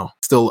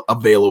 still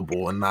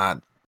available and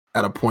not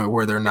at a point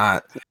where they're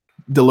not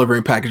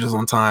delivering packages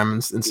on time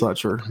and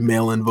such, or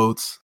mail-in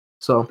votes.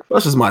 So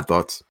that's just my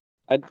thoughts.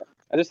 I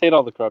just hate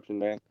all the corruption,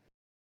 man.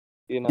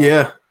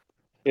 Yeah.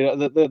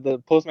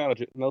 The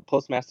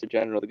postmaster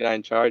general, the guy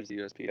in charge of the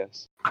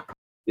USPS.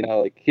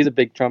 He's a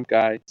big Trump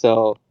guy.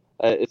 So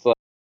it's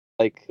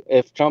like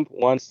if Trump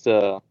wants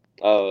to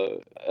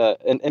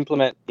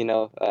implement,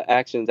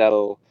 actions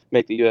that'll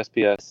make the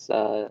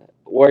USPS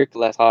work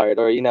less hard,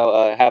 or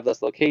have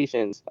less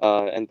locations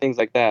and things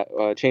like that,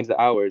 change the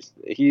hours,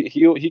 he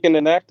can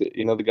enact it.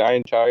 The guy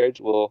in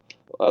charge will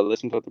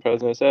listen to what the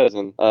president says,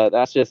 and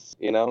that's just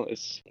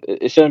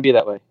it shouldn't be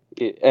that way.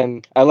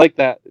 And I like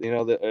that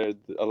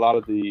a lot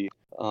of the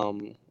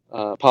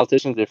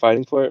politicians are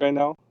fighting for it right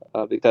now,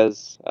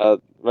 because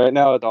right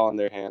now it's all in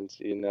their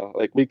hands.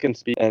 We can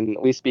speak and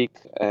we speak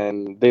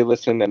and they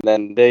listen and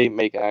then they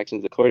make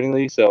actions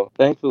accordingly. So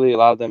thankfully a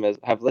lot of them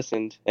have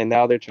listened, and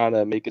now they're trying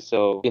to make it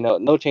so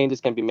no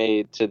changes can be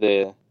made to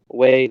the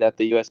way that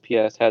the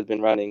USPS has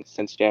been running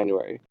since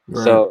January.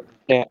 Right. So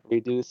they can't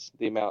reduce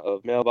the amount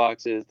of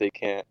mailboxes, they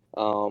can't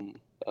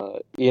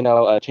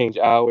change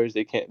hours,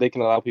 they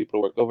can allow people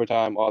to work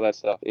overtime, all that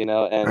stuff, and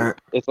Right.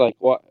 it's like,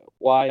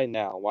 why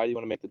now? Why do you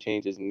want to make the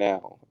changes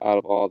now out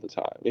of all the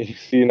time?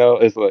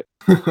 It's like,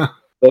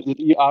 but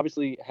you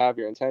obviously have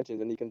your intentions,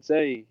 and you can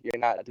say you're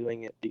not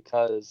doing it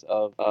because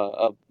of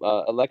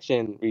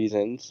election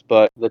reasons,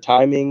 but the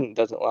timing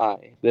doesn't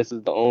lie. This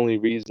is the only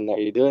reason that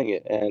you're doing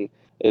it, and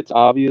it's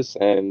obvious,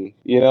 and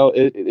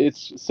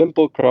it's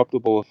simple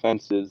corruptible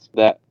offenses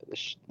that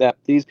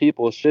these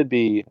people should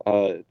be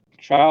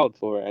trialed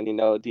for and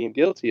deemed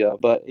guilty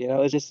of. But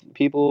it's just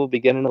people be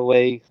getting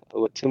away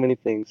with too many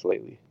things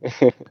lately.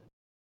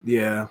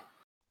 Yeah.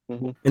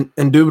 Mm-hmm.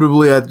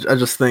 Indubitably, I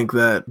just think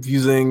that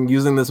using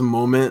this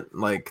moment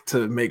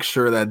to make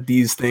sure that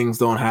these things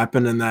don't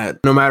happen, and that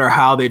no matter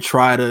how they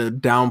try to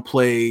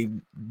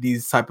downplay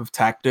these type of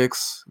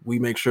tactics, we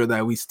make sure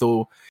that we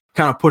still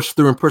kind of push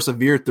through and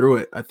persevere through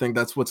it. I think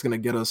that's what's going to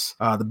get us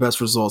the best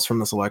results from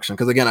this election.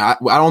 Because again, I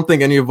don't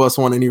think any of us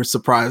want any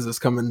surprises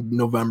coming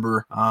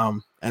November,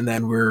 and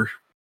then we're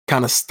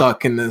kind of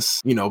stuck in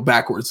this,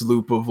 backwards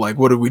loop of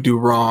what did we do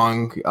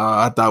wrong?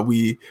 I thought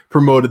we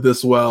promoted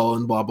this well,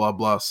 and blah blah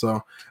blah.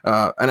 So,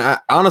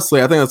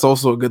 honestly, I think that's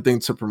also a good thing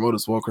to promote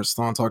as well,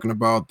 Kristan, talking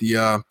about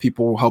the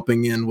people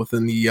helping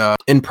within the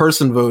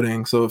in-person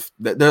voting. So if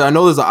I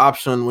know there's an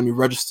option when you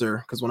register,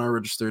 because when I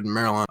registered in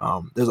Maryland,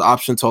 there's an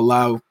option to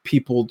allow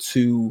people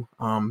to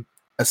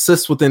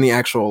assist within the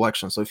actual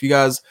election. So if you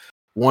guys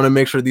want to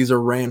make sure these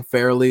are ran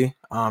fairly,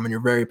 and you're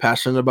very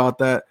passionate about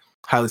that,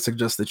 highly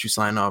suggest that you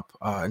sign up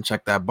and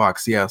check that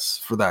box yes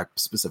for that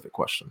specific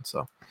question.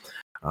 So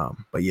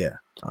But yeah,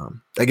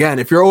 again,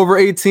 if you're over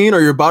 18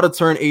 or you're about to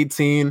turn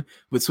 18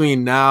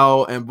 between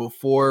now and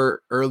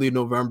before early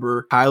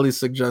November, highly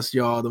suggest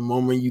y'all the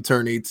moment you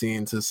turn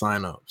 18 to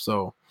sign up.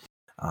 So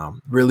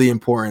really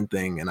important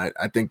thing. And I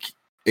think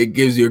it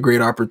gives you a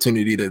great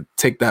opportunity to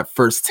take that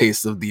first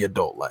taste of the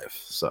adult life.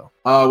 So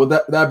with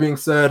that being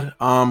said,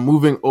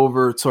 moving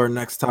over to our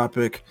next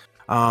topic,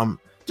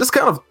 just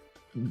kind of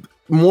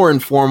more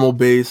informal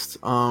based,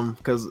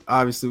 because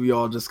obviously we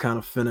all just kind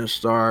of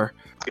finished our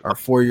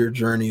 4-year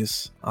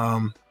journeys.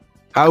 How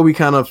are we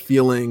kind of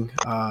feeling,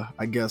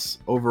 I guess,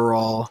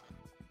 overall,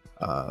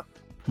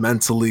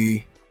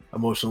 mentally,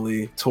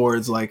 emotionally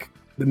towards like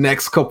the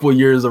next couple of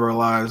years of our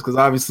lives? Because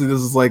obviously this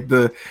is like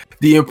the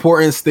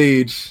important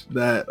stage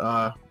that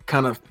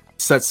kind of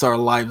sets our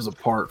lives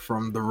apart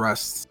from the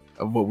rest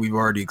of what we've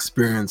already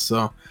experienced.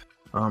 So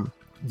do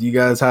you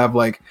guys have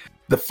like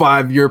the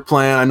 5-year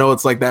plan? I know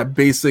it's like that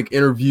basic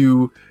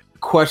interview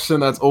question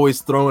that's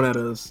always thrown at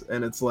us,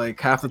 and it's like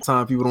half the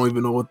time people don't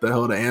even know what the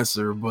hell to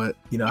answer. But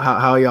you know,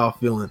 how y'all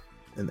feeling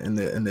in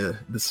the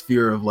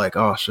sphere of like,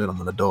 oh shit,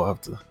 I'm an adult, I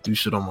have to do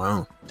shit on my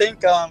own? I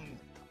think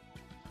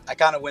I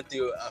kind of went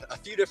through a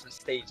few different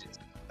stages.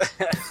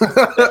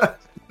 the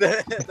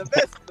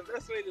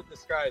best way to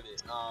describe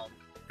it, I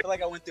feel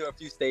like I went through a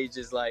few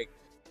stages. Like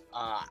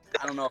I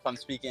don't know if I'm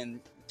speaking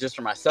just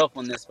for myself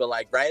on this, but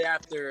like right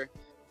after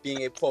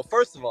being well,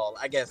 first of all,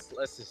 I guess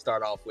let's just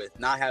start off with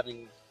not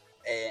having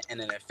an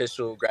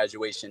official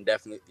graduation.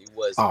 Definitely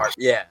was hard.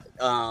 Yeah.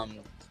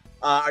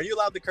 Are you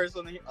allowed to curse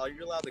on? Are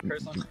you allowed to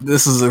curse on?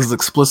 This is as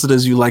explicit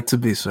as you like to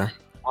be, sir.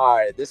 All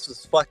right, this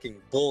was fucking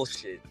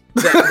bullshit.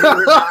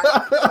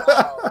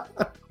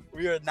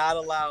 We are not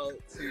allowed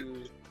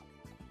to.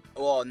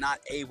 Well,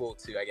 not able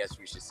to, I guess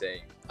we should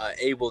say,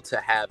 able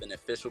to have an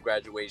official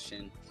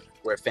graduation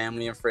where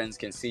family and friends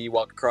can see you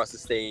walk across the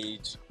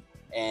stage,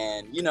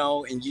 and you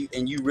know, and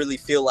you really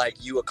feel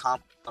like you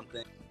accomplished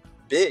something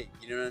big.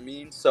 You know what I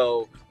mean?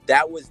 So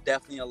that was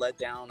definitely a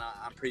letdown.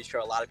 I'm pretty sure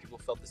a lot of people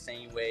felt the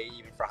same way,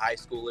 even for high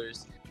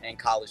schoolers and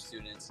college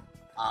students.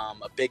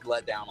 A big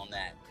letdown on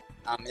that.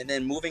 And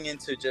then moving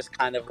into just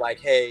kind of like,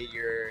 hey,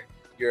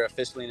 you're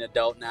officially an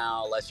adult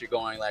now, unless you're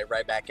going like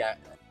right back at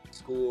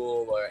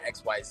school or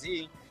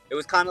XYZ. It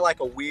was kind of like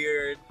a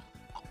weird,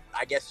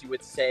 I guess you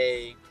would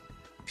say,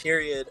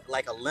 period,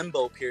 like a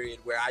limbo period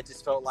where I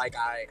just felt like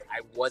I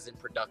wasn't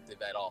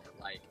productive at all.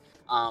 Like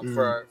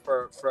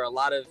for a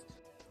lot of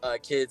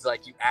kids,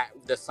 like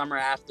the summer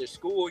after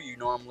school, you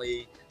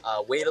normally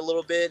wait a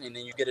little bit and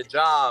then you get a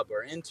job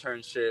or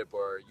internship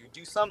or you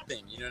do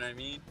something, you know what I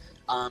mean?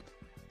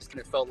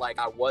 It felt like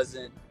I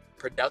wasn't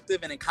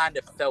productive, and it kind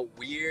of felt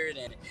weird,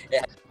 and it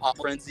had a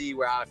frenzy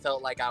where I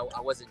felt like I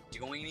wasn't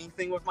doing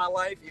anything with my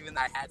life, even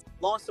though I had.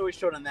 Long story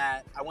short on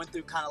that, I went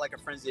through kind of like a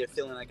frenzy of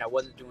feeling like I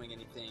wasn't doing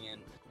anything,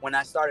 and when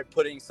I started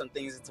putting some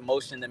things into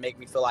motion that make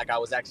me feel like I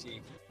was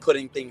actually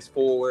putting things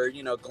forward,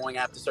 you know, going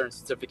after certain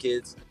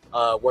certificates,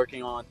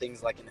 working on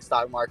things like in the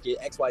stock market,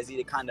 XYZ,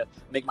 to kind of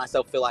make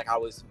myself feel like I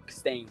was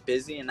staying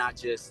busy and not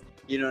just,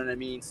 you know what I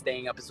mean,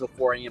 staying up until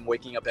 4 a.m.,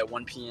 waking up at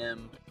 1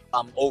 p.m.,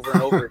 over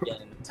and over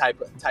again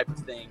type of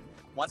thing.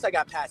 Once I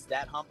got past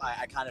that hump,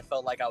 I kind of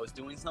felt like I was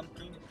doing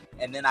something.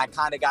 And then I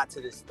kind of got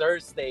to this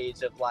third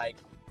stage of like,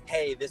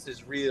 hey, this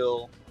is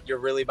real. You're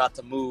really about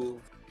to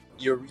move.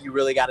 You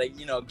really got to,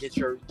 you know, get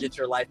your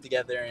life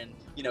together and,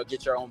 you know,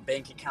 get your own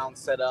bank account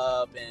set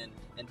up and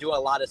do a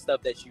lot of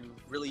stuff that you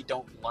really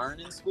don't learn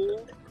in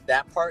school.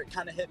 That part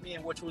kind of hit me,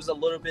 and which was a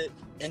little bit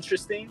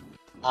interesting.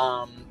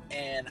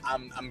 And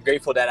I'm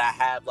grateful that I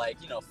have,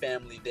 like, you know,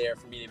 family there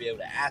for me to be able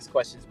to ask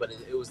questions, but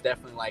it was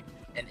definitely like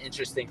an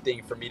interesting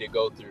thing for me to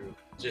go through,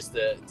 just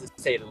to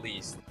say the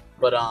least.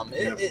 But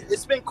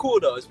it's been cool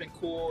though. It's been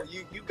cool.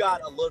 You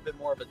got a little bit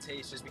more of a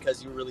taste just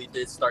because you really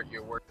did start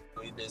your work,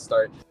 you really did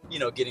start, you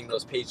know, getting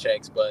those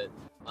paychecks. But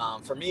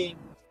for me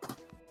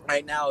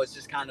right now, it's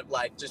just kind of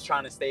like just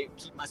trying to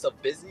keep myself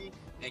busy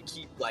and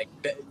keep like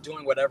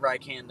doing whatever I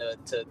can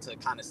to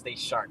kind of stay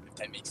sharp, if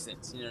that makes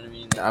sense. You know what I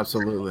mean?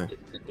 Absolutely.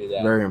 To do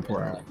that. Very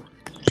important.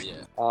 Yeah.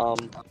 I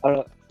don't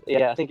know.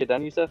 Yeah, I think you're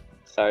done, Yusuf.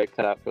 Sorry,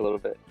 cut out for a little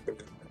bit.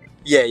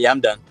 Yeah, I'm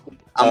done.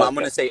 I'm Okay.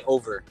 gonna say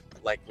over,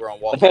 like we're on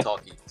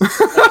walkie-talkie.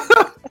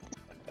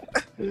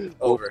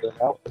 Over.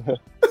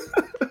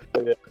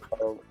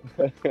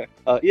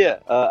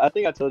 I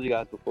think I told you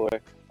guys before.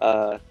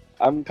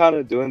 I'm kind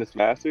of doing this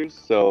master's,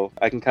 so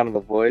I can kind of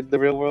avoid the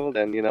real world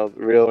and, you know,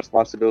 the real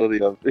responsibility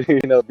of,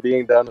 you know,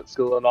 being done at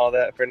school and all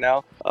that for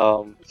now.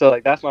 So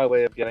like that's my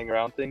way of getting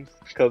around things,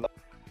 because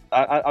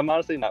I'm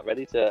honestly not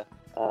ready to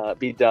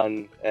be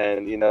done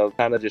and, you know,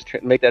 kind of just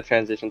make that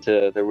transition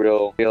to the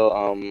real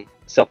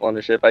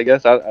self-ownership, I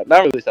guess. Not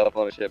really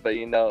self-ownership, but,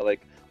 you know, like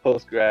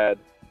post-grad,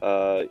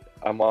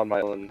 I'm on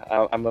my own.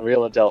 I'm a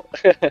real adult.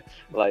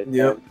 Like,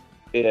 Yep.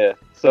 Yeah.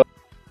 So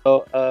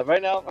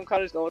right now I'm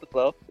kind of just going with the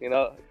flow. You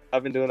know,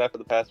 I've been doing that for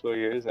the past 4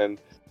 years and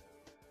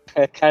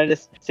kind of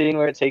just seeing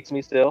where it takes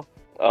me still.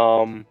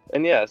 And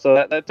yeah, so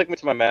that took me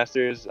to my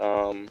master's.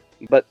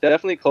 But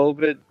definitely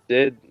COVID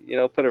did, you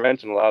know, put a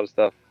wrench in a lot of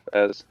stuff,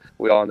 as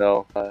we all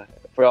know.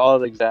 for all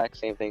the exact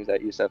same things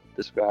that Yusuf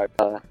described.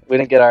 We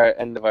didn't get our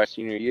end of our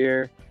senior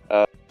year.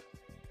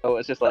 So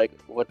it's just like,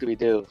 what do we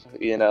do?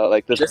 You know,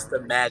 like this. Just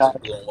imagine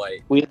blue and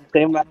white. We have the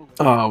same amount of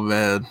work. Oh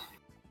man.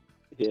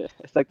 Yeah,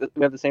 it's like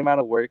we have the same amount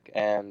of work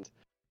and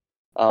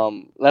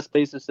less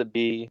places to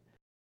be,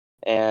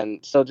 and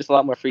so just a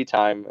lot more free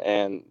time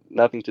and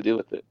nothing to do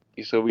with it.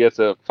 So we have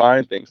to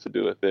find things to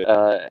do with it.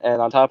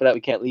 And on top of that,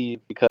 we can't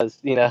leave because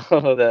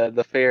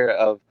the fear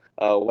of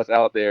what's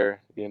out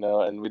there,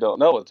 and we don't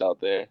know what's out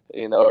there,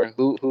 or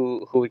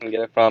who we can get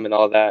it from and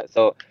all that.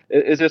 So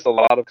it's just a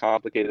lot of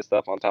complicated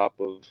stuff on top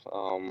of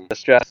the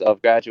stress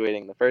of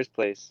graduating in the first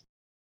place.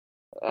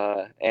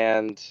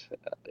 It's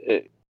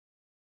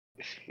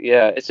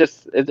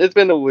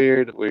been a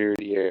weird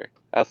year.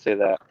 I'll say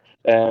that.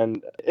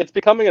 And it's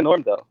becoming a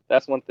norm, though.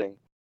 That's one thing.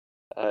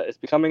 It's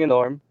becoming a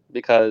norm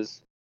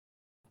because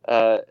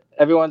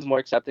everyone's more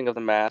accepting of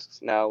the masks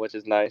now, which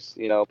is nice.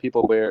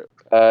 People wear.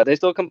 They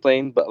still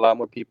complain, but a lot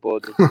more people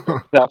just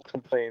stop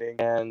complaining.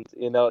 And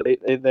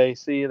they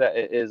see that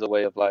it is a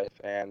way of life,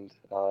 and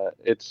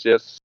it's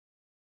just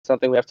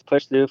something we have to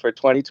push through for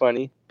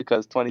 2020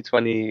 because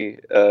 2020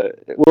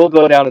 will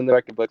go down in the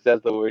record books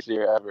as the worst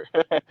year ever.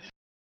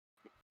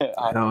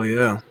 Hell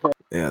yeah.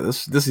 Yeah,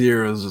 this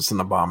year was just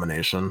an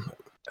abomination.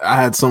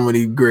 I had so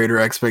many greater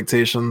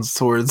expectations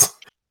towards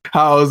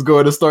how I was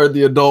going to start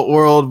the adult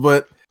world,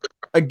 but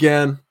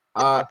again,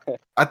 I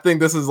think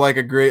this is like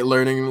a great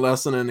learning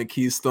lesson and a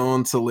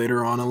keystone to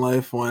later on in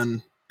life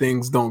when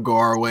things don't go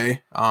our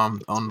way,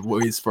 on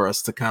ways for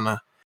us to kind of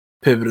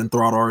pivot and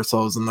throttle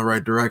ourselves in the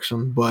right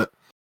direction. But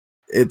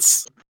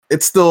it's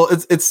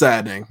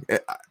saddening.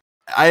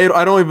 I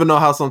don't even know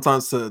how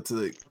sometimes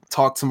to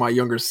talk to my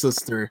younger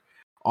sister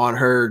on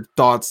her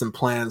thoughts and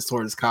plans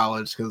towards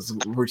college because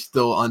we're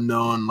still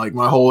unknown. Like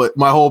my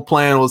whole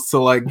plan was to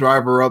like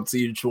drive her up to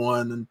each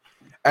one and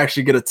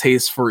actually get a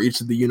taste for each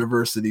of the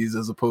universities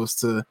as opposed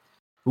to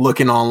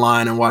looking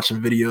online and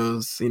watching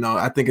videos.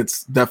 I think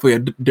it's definitely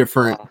a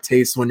different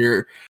taste when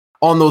you're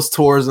on those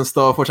tours and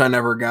stuff, which I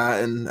never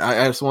got, and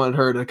I just wanted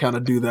her to kind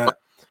of do that.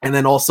 And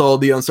then also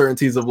the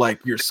uncertainties of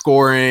like your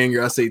scoring,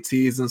 your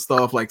SATs and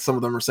stuff. Like some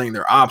of them are saying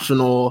they're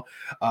optional.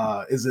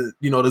 Does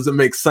it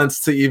make sense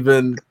to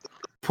even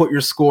put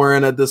your score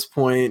in at this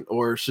point,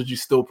 or should you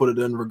still put it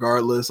in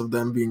regardless of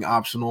them being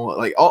optional?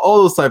 Like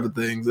all those type of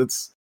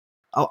things.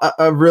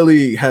 I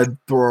really had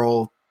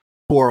twirl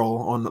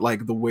on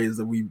like the ways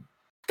that we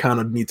kind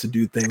of need to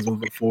do things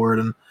moving forward,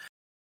 and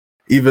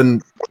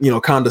even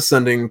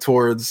condescending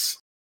towards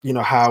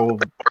how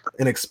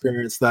an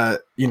experience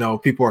that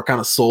people are kind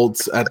of sold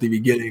at the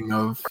beginning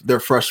of their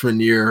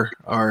freshman year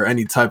or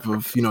any type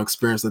of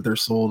experience that they're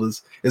sold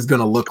is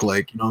going to look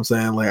like. What I'm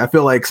saying? Like I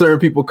feel like certain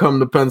people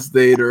come to Penn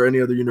State or any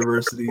other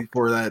university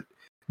for that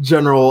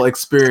general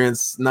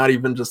experience, not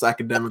even just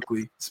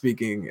academically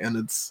speaking, and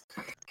it's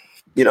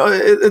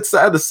it's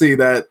sad to see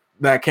that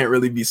can't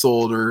really be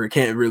sold or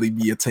can't really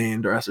be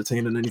attained or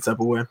ascertained in any type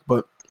of way.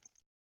 But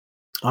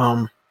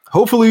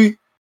hopefully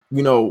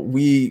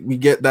we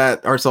get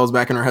that ourselves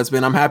back in our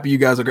headspace. I'm happy you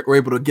guys were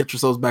able to get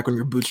yourselves back on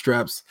your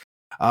bootstraps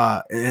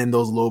in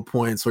those low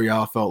points where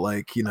y'all felt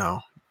like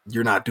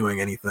you're not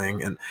doing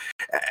anything. And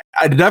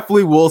I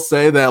definitely will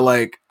say that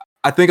like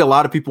I think a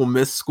lot of people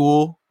miss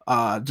school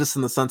just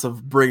in the sense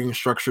of bringing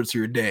structure to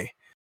your day.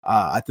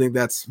 I think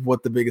that's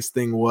what the biggest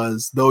thing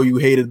was. Though you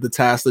hated the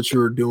task that you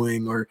were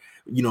doing or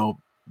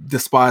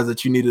despised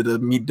that you needed to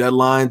meet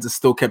deadlines, it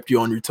still kept you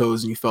on your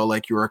toes and you felt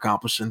like you were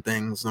accomplishing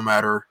things no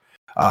matter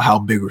how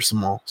big or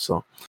small.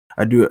 So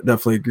I do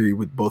definitely agree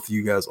with both of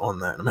you guys on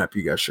that. I'm happy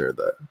you guys shared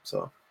that.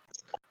 So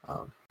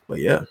but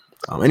yeah,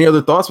 any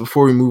other thoughts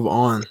before we move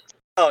on?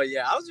 Oh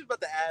yeah, I was just about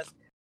to ask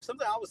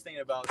something I was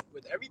thinking about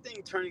with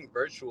everything turning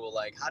virtual.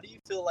 Like, how do you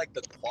feel like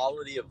the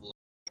quality of life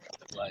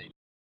like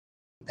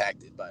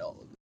impacted by all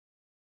of it?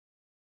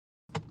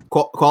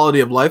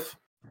 Quality of life?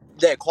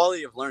 Yeah,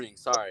 quality of learning.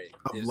 Sorry,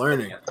 of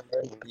learning.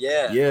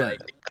 Yeah.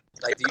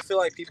 Like, do you feel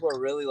like people are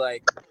really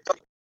like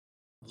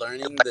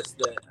learning this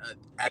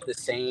at the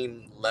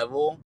same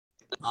level?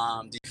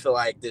 Do you feel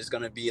like there's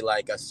gonna be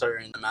like a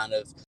certain amount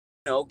of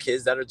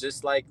kids that are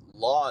just like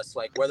lost,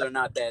 like whether or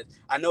not that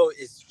I know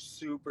it's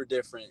super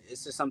different.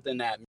 It's just something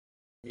that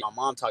my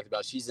mom talked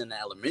about. She's in the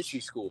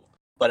elementary school,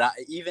 but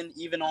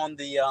even on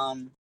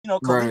the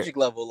collegiate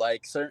level,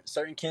 like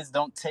certain kids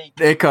don't take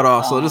they cut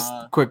off. So just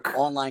quick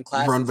online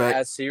classes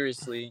as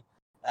seriously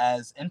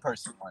as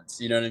in-person ones.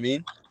 You know what I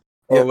mean?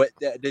 Yeah. Or what?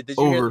 Did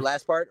you hear the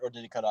last part, or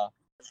did it cut off?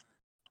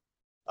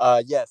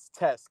 Yes.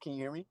 Tess, can you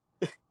hear me?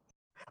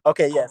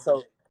 Okay.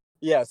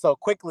 Yeah. So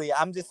quickly,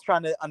 I'm just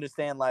trying to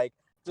understand, like,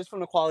 just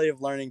from the quality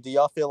of learning, do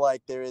y'all feel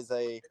like there is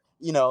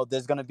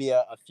there's going to be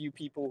a few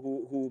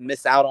people who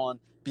miss out on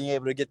being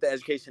able to get the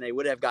education they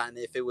would have gotten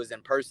if it was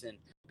in person?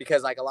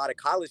 Because like a lot of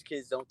college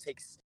kids don't take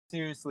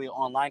seriously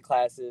online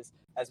classes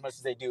as much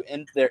as they do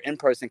in their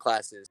in-person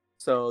classes.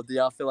 So do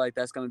y'all feel like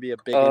that's going to be a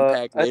big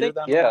impact later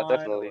down the line? Yeah,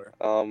 definitely.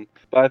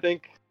 But I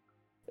think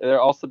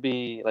there also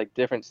be like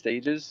different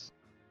stages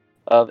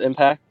of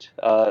impact.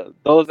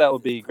 Those that will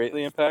be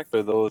greatly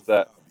impacted, or those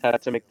that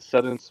had to make the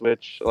sudden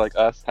switch like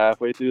us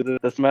halfway through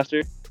the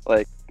semester.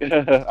 Like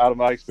out of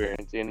my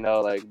experience,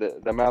 like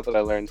the amount that I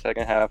learned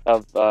second half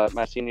of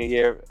my senior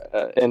year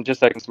and just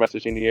second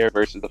semester senior year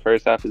versus the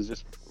first half is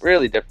just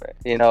really different.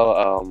 You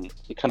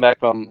come back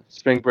from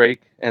spring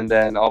break and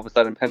then all of a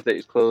sudden Penn State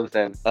is closed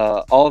and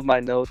all of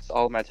my notes,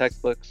 all of my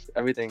textbooks,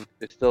 everything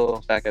is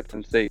still back at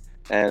Penn State.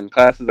 And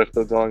classes are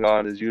still going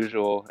on as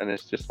usual, and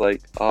it's just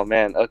like, oh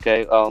man,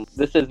 okay,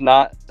 this is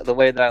not the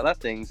way that I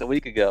left things a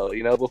week ago,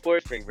 before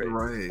spring break.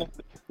 Right.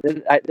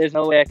 There's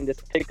no way I can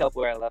just pick up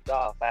where I left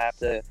off. I have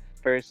to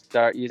first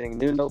start using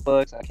new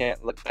notebooks. I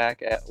can't look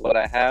back at what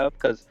I have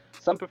because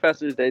some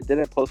professors, they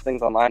didn't post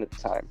things online at the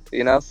time,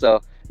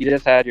 so you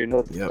just had your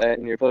notes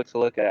in your books to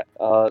look at.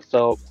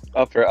 So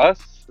for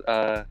us,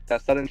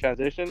 that sudden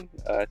transition,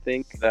 I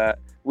think that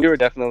we were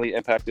definitely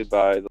impacted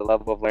by the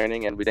level of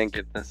learning, and we didn't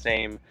get the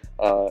same.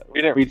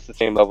 We didn't reach the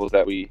same levels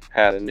that we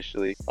had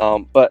initially.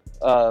 But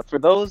for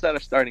those that are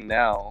starting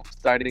now,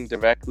 starting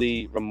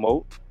directly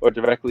remote or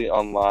directly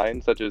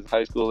online, such as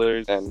high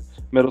schoolers and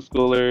middle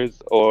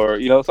schoolers, or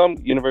some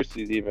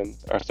universities even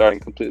are starting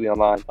completely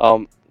online.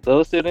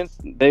 Those students,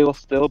 they will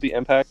still be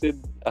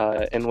impacted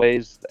in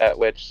ways at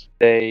which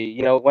they,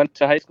 went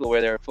to high school where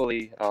they were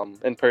fully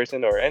in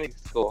person, or any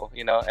school,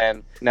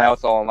 and now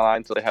it's all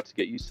online, so they have to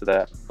get used to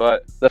that.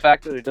 But the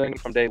fact that they're doing it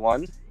from day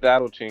one,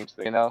 that'll change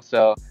things,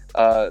 So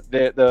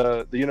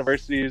the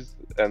universities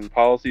and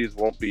policies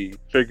won't be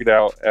figured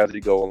out as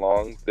you go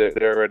along.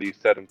 They're already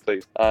set in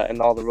place, and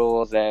all the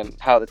rules and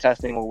how the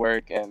testing will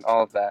work and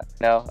all of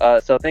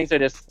that. So things are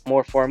just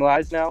more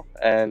formalized now,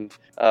 and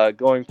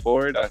going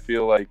forward, I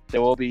feel like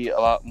there will be a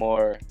lot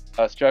more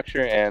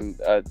structure, and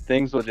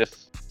things will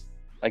just,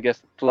 I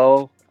guess,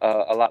 flow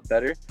a lot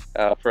better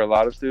for a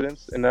lot of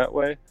students in that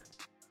way.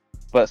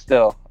 But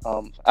still,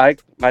 I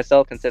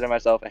myself consider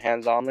myself a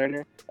hands-on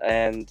learner,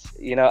 and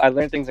I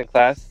learn things in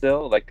class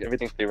still, like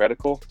everything's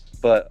theoretical,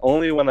 but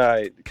only when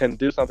I can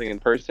do something in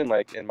person,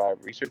 like in my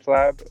research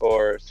lab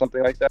or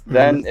something like that.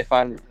 Then if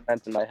I'm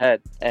in my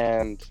head,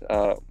 and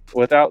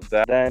without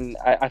that, then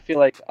I feel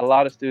like a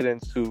lot of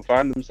students who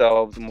find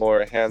themselves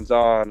more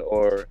hands-on,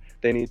 or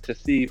they need to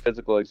see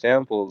physical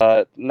examples,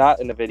 not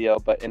in the video,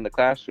 but in the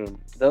classroom,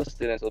 those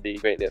students will be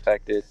greatly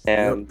affected.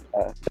 And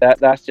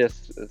that's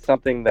just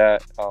something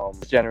that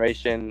this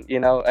generation,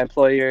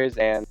 employers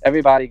and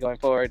everybody going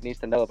forward needs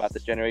to know about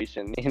this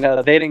generation.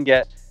 They didn't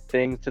get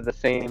things to the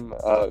same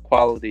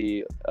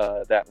quality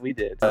that we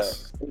did.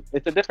 It's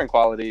a different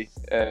quality.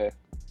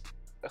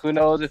 Who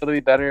knows if it'll be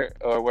better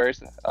or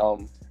worse?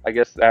 I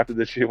guess after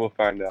this year we'll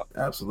find out.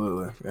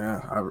 Absolutely.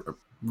 Yeah, I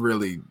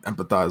really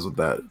empathize with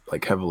that,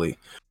 like, heavily.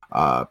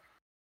 And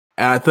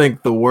I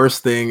think the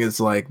worst thing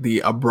is, like, the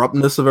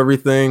abruptness of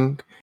everything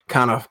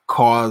kind of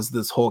caused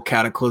this whole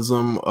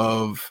cataclysm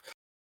of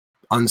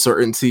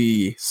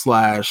uncertainty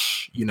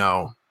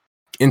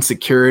 /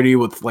 insecurity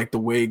with, like, the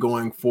way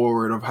going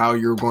forward of how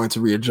you're going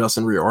to readjust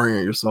and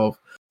reorient yourself.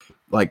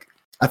 Like,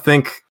 I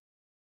think,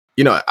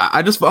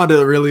 I just found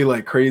it really,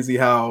 like, crazy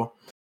how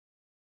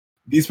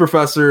these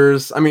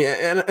professors, I mean,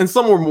 and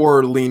some were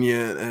more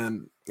lenient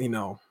and,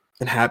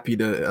 and happy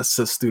to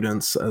assist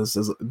students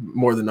as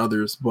more than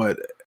others, but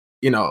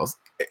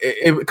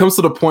it comes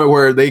to the point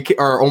where they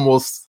are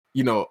almost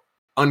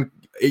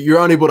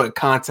you're unable to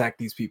contact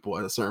these people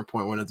at a certain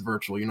point when it's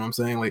virtual. You know what I'm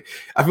saying? Like,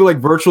 I feel like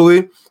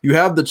virtually you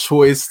have the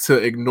choice to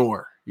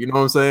ignore, you know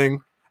what I'm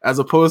saying, as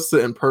opposed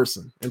to in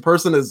person. In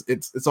person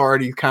it's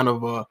already kind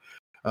of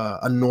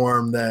a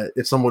norm that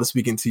if someone is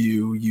speaking to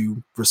you,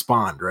 you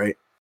respond, right?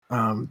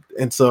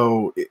 And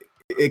so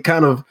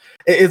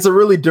it's a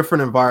really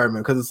different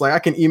environment, because it's like I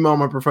can email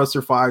my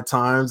professor 5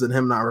 times and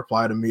him not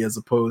reply to me, as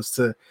opposed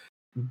to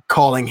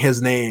calling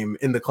his name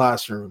in the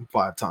classroom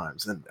 5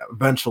 times, and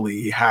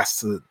eventually he has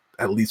to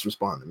at least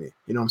respond to me.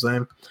 You know what I'm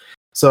saying?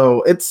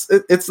 So it's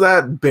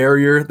that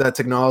barrier that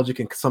technology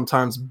can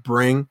sometimes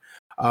bring,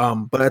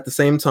 but at the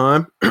same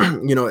time,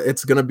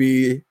 it's going to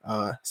be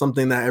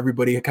something that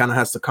everybody kind of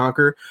has to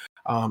conquer,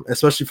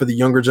 especially for the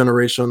younger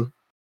generation.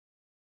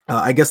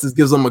 I guess this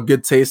gives them a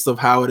good taste of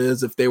how it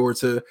is if they were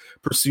to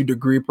pursue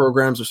degree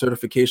programs or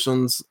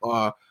certifications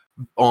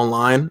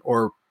online,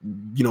 or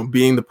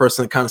being the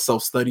person that kind of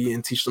self-study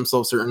and teach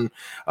themselves certain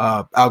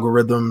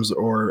algorithms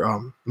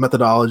or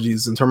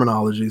methodologies and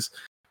terminologies.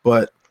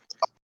 But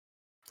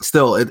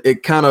still,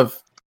 it kind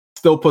of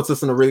still puts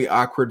us in a really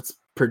awkward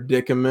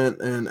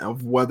predicament, and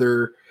of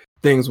whether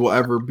things will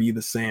ever be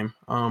the same.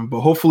 But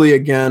hopefully,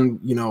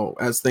 again,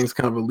 as things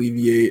kind of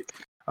alleviate,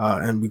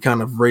 and we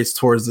kind of race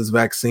towards this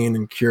vaccine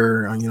and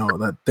cure,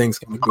 that things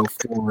can go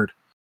forward.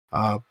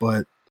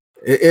 But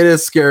it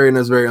is scary and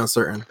it's very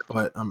uncertain.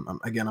 But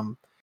I'm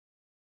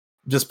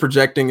just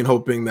projecting and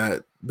hoping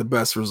that the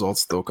best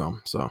results still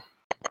come. So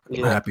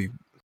I'm happy.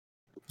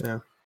 Yeah.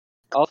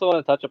 I also want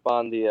to touch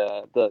upon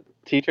the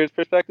teacher's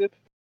perspective.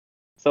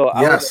 So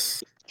I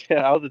was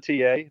a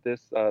TA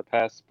this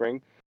past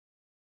spring.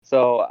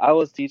 So I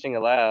was teaching a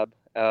lab,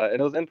 and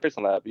it was an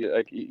in-person lab.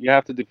 You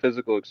have to do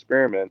physical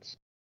experiments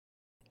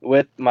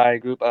with my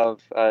group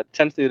of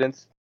 10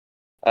 students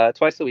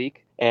twice a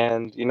week,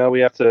 And,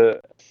 we have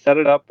to set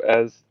it up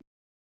as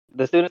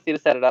the students need to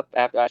set it up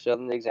after I show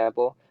them the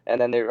example, and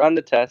then they run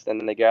the test, and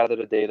then they gather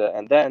the data,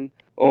 and then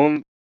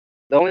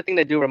the only thing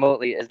they do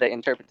remotely is they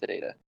interpret the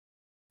data.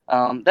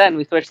 Then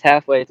we switched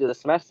halfway through the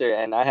semester,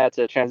 and I had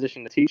to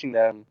transition to teaching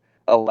them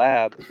a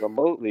lab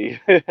remotely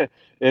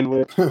in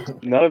which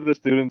none of the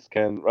students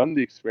can run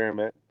the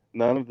experiment.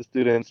 None of the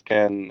students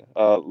can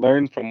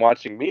learn from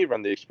watching me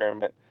run the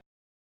experiment.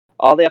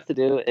 All they have to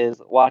do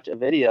is watch a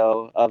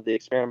video of the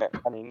experiment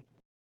running,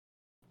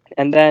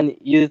 and then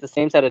use the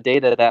same set of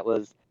data that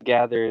was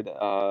gathered.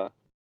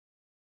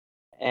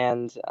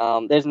 And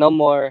there's no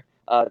more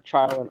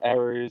trial and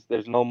errors.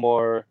 There's no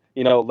more,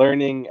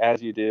 learning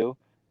as you do.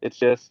 It's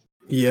just,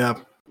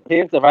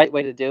 here's the right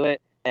way to do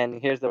it,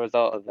 and here's the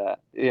result of that.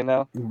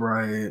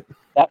 Right.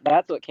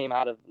 That's what came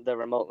out of the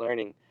remote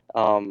learning.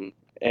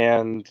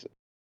 And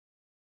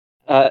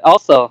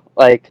also,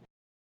 like,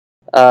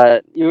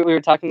 we were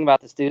talking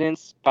about the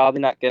students probably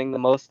not getting the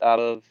most out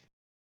of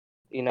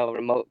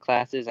remote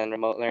classes and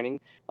remote learning.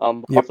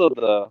 Also,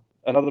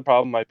 another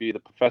problem might be the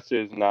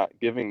professors not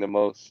giving the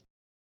most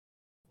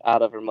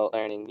out of remote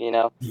learning.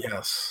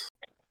 Yes.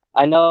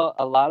 I know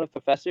a lot of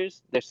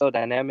professors, they're so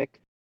dynamic.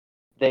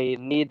 They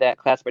need that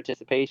class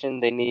participation.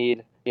 They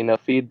need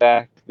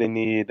feedback. They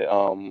need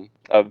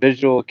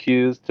visual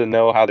cues to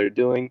know how they're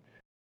doing.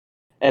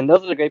 And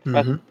those are the great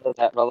professors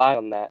that rely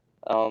on that.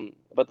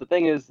 But the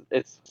thing is,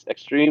 it's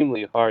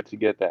extremely hard to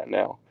get that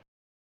now.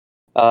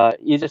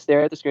 You just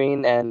stare at the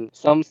screen, and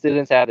some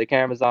students have their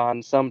cameras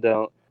on, some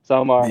don't.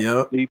 Some are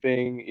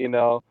sleeping, and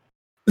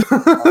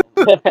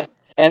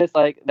it's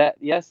like that.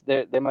 Yes,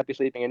 they might be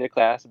sleeping in their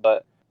class,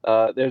 but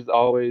there's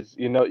always,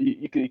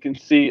 you can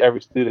see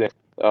every student.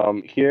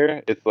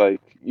 Here, it's like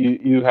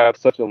you have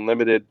such a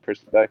limited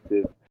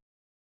perspective.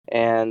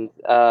 And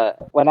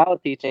when I was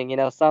teaching,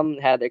 some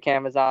had their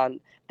cameras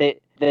on.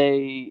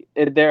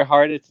 They're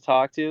harder to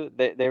talk to.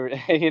 They were,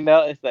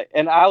 it's like,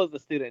 and I was a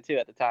student too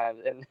at the time,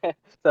 and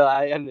so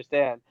I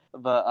understand.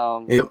 But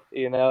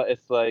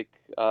it's like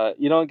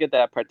you don't get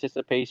that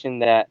participation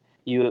that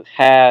you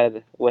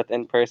had with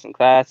in-person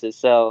classes.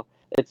 So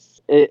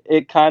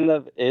it kind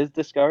of is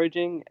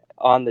discouraging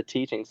on the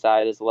teaching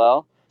side as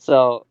well.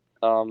 So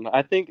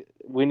I think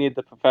we need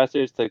the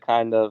professors to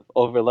kind of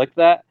overlook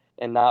that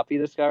and not be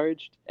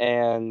discouraged,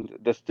 and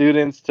the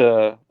students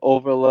to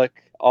overlook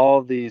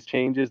all these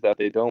changes that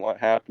they don't want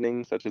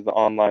happening, such as the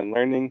online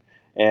learning,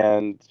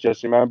 and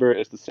just remember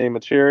it's the same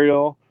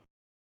material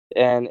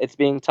and it's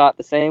being taught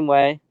the same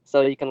way,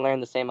 so you can learn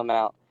the same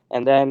amount.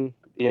 And then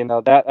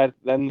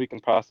then we can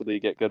possibly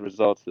get good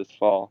results this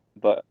fall.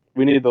 But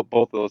we need both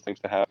of those things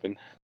to happen.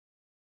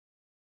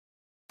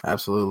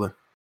 Absolutely.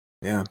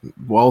 Yeah,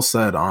 well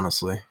said.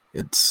 Honestly,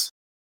 it's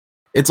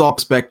all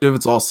perspective.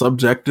 It's all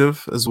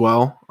subjective as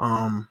well.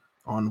 On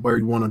where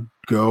you want to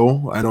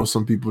go. I know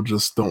some people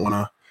just don't want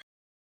to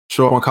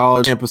show up on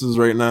college campuses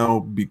right now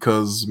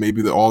because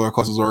maybe all their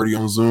classes are already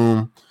on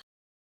Zoom.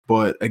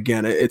 But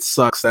again, it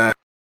sucks that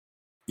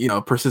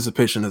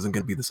participation isn't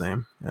going to be the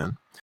same, and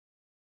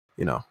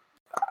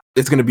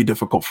it's going to be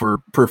difficult for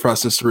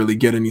professors to really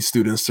get any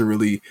students to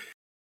really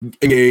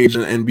engage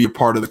and be a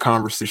part of the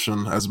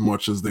conversation as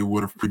much as they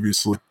would have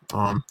previously.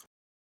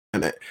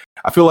 And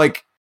I feel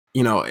like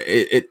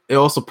it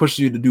also pushes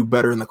you to do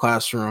better in the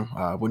classroom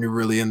when you're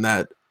really in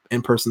that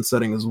in-person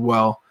setting as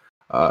well.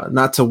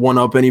 Not to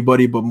one-up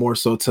anybody, but more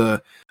so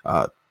to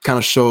kind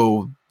of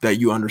show that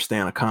you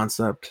understand a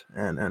concept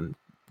and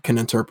can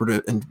interpret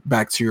it and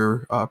back to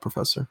your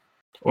professor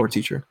or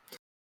teacher.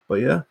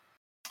 But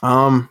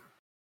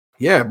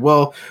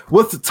well,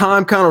 with the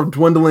time kind of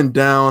dwindling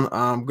down,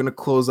 I'm going to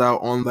close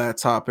out on that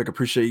topic.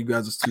 Appreciate you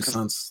guys' 2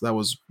 cents. That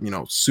was,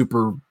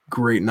 super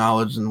great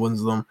knowledge and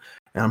wisdom.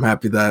 And I'm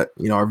happy that,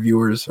 our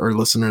viewers or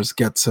listeners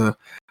get to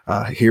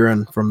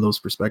hearing from those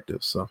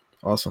perspectives. So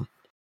awesome.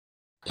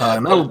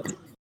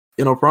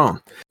 No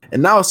problem.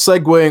 And now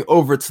segueing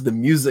over to the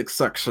music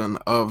section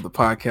of the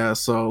podcast.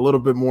 So a little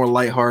bit more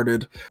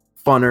lighthearted,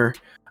 funner.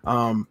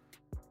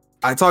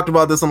 I talked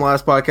about this on the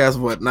last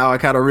podcast, but now I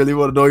kind of really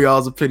want to know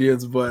y'all's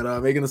opinions.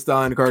 But Megan Thee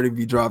Stallion and Cardi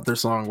B dropped their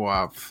song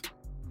WAP.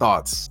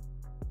 Thoughts?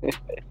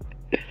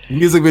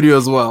 Music video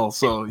as well,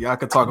 so y'all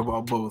can talk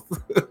about both.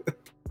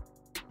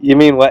 You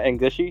mean Wet and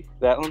Gushy?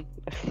 That one?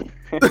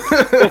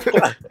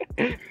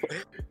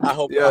 I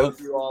hope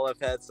you all have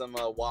had some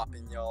WAP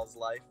in y'all's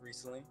life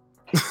recently.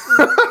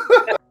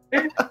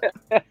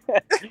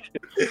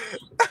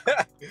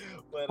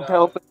 But I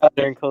hope it's not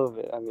during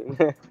COVID. I mean,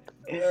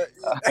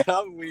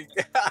 I'm weak.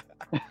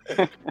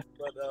 But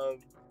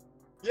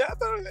yeah, I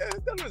thought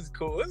it was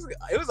cool.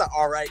 It was an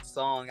alright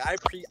song. I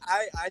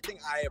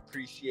think I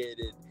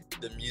appreciated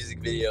the music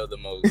video the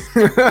most.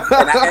 And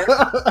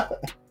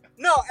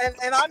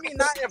I mean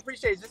not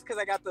appreciate just because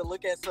I got to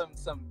look at some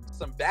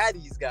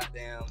baddies,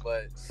 goddamn,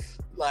 but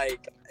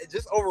like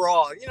just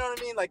overall, you know what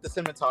I mean? Like the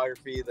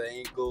cinematography, the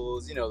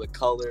angles, the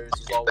colors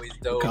was always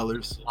dope.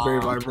 Colors,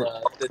 very vibrant.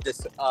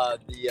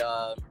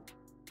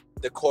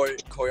 The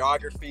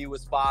choreography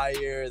was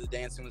fire. The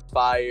dancing was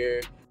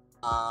fire.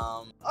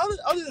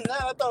 Other than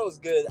that, I thought it was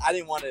good. I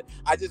didn't want to.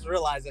 I just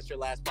realized that your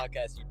last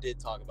podcast you did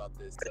talk about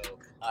this, so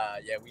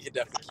yeah, we could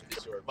definitely keep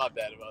it short. My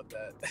bad about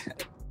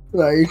that.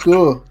 Very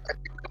cool.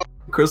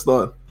 Chris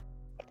thought.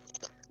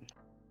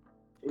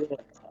 Yeah.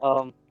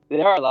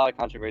 There are a lot of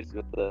controversies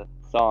with the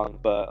song,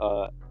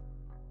 but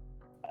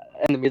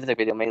and the music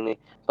video mainly.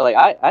 But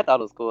like I thought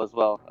it was cool as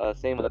well.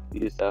 Same with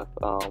Yusuf.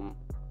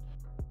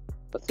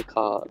 What's it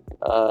called?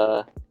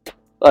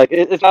 Like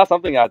it's not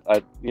something I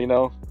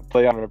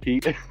play on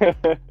repeat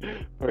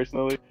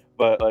personally,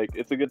 but like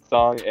it's a good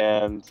song,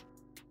 and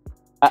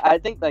I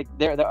think like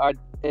there are,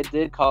 it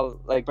did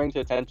bring to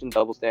attention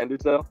double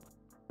standards though.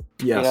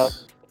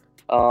 Yes.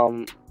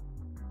 Like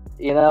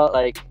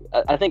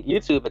I think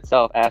YouTube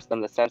itself asked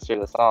them to censor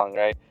the song,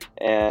 right?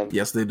 And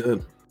Yes, they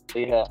did.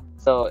 yeah,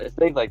 so it's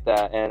things like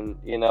that, and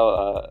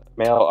male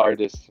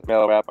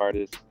rap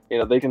artists,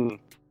 they can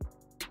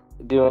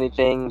do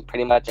anything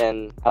pretty much,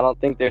 and I don't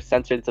think they're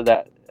censored to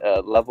that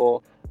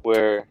level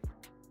where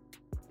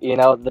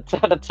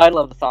the title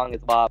of the song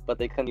is WAP, but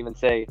they couldn't even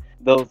say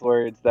those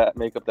words that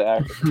make up the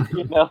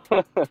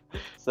acronym.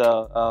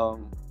 So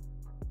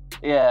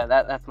yeah,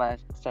 that's my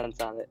sense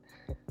on it.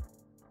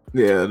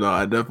 Yeah, no,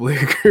 I definitely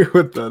agree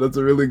with that. That's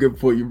a really good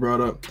point you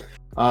brought up.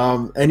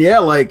 And yeah,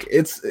 like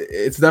it's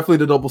definitely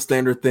the double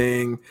standard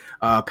thing,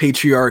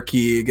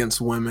 patriarchy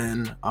against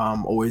women,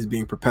 always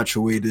being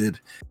perpetuated.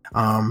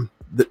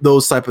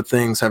 Those type of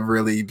things have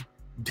really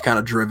kind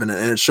of driven it,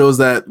 and it shows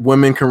that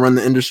women can run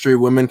the industry.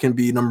 Women can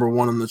be number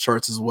one on the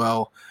charts as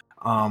well,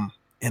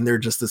 and they're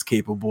just as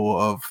capable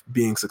of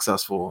being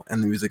successful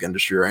in the music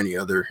industry or any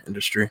other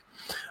industry.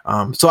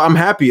 So I'm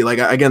happy. Like,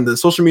 again, the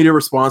social media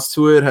response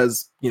to it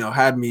has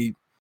had me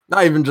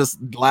not even just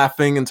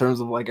laughing in terms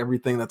of like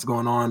everything that's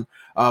going on,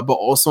 but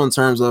also in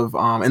terms of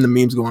and the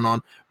memes going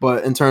on,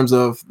 but in terms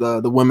of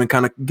the women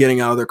kind of getting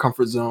out of their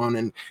comfort zone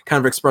and kind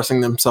of expressing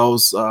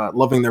themselves,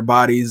 loving their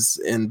bodies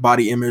and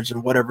body image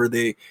and whatever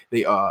they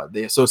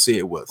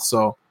associate with.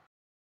 So,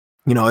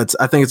 I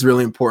think it's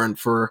really important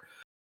for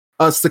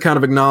us to kind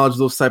of acknowledge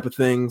those type of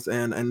things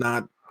and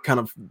not kind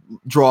of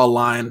draw a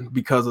line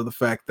because of the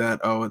fact that,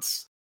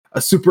 it's a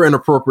super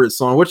inappropriate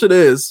song, which it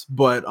is,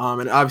 but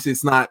and obviously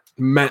it's not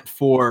meant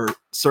for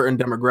certain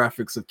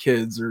demographics of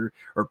kids or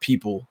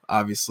people,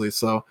 obviously.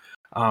 So,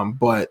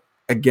 but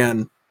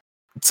again,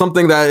 it's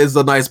something that is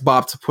a nice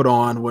bop to put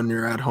on when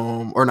you're at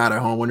home, or not at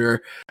home, when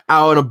you're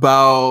out and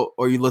about,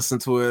 or you listen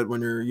to it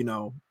when you're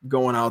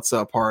going out to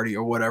a party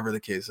or whatever the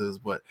case is.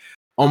 But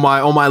on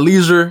my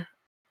leisure,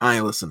 I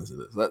ain't listening to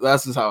this.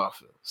 That's just how I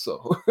feel.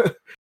 So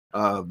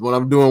when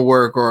I'm doing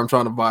work or I'm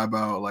trying to vibe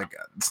out, like,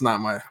 it's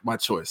not my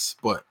choice,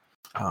 but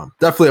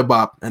definitely a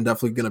bop, and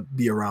definitely gonna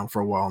be around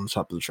for a while on the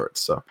top of the charts.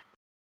 So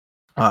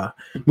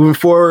moving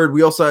forward,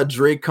 we also had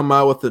Drake come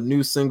out with a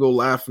new single,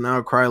 Laugh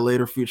Now, Cry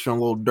Later, featuring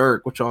Lil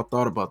Durk. What y'all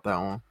thought about that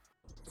one?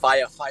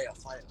 Fire. I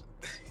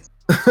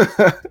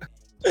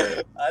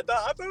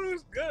thought it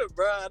was good,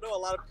 bro. I know a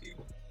lot of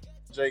people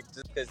Drake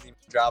just because he's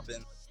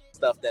dropping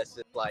stuff that's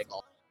just like,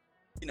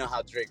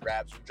 how Drake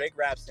raps. Drake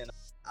raps in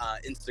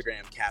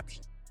Instagram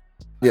caption.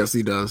 Yes,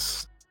 he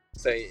does.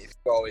 So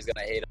you're always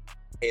gonna hate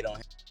on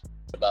him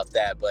about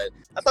that, but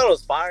I thought it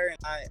was fire, and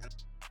I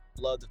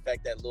love the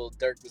fact that Lil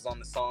Durk was on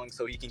the song,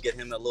 so he can get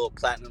him a little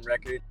platinum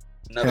record,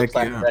 another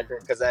platinum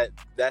record, because that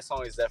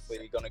song is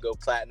definitely gonna go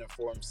platinum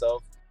for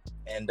himself.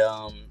 And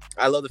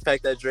I love the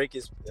fact that Drake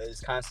is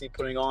constantly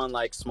putting on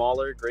like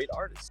smaller great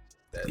artists.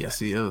 Yes,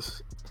 he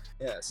is.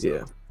 Yes.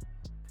 Yeah.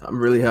 I'm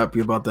really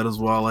happy about that as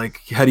well. Like,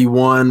 Heady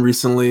won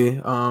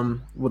recently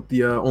with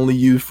the Only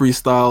You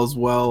freestyle as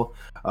well.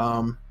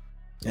 And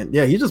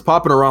yeah, he's just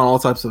popping around all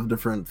types of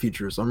different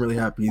features. So I'm really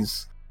happy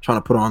he's trying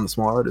to put on the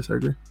small artists. I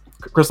agree.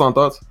 Chris, on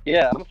thoughts?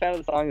 Yeah, I'm a fan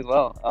of the song as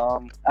well.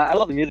 I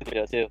love the music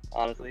video too,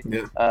 honestly.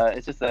 Yeah.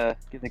 It's just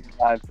gives me good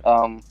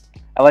vibes.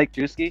 I like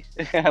Drewski.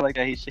 I like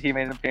that he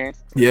made an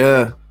appearance.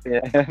 Yeah.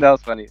 Yeah, that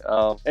was funny.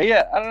 And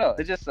yeah, I don't know.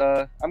 It's just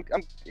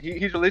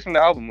he's releasing the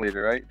album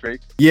later, right,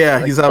 Drake? Yeah,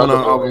 like, he's having an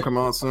album come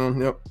out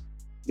soon. Yep.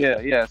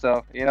 Yeah.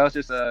 So it's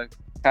just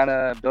kind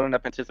of building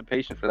up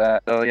anticipation for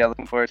that. So yeah,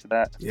 looking forward to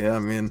that. Yeah, I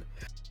mean,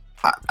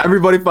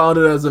 everybody found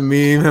it as a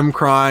meme, him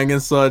crying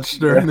and such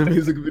during the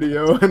music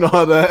video and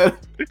all that.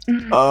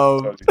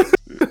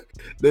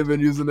 They've been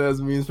using it as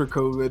memes for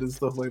COVID and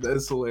stuff like that.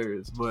 It's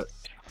hilarious, but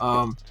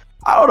I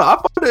don't know. I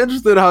find it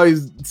interesting how he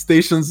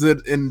stations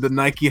it in the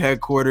Nike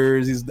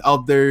headquarters. He's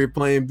out there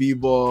playing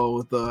b-ball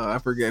with I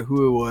forget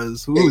who it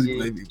was. Who was he?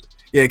 Maybe?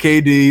 Yeah,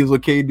 KD. He was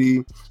with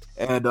KD,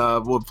 and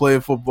was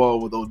playing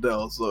football with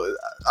Odell. So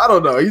I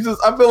don't know.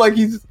 I feel like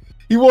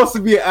he wants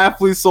to be an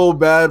athlete so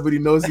bad, but he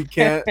knows he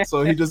can't.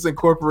 So he just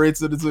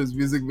incorporates it into his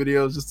music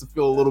videos just to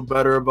feel a little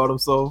better about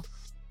himself.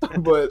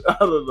 But I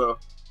don't know.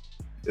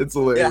 It's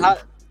hilarious. Yeah,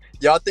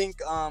 y'all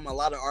think a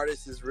lot of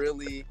artists is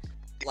really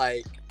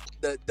like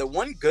the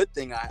one good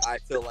thing I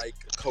feel like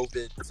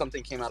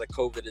something came out of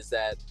COVID is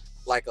that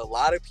like a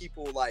lot of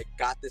people like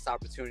got this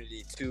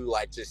opportunity to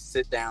like just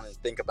sit down and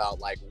think about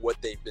like what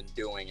they've been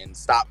doing and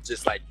stop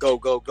just like go.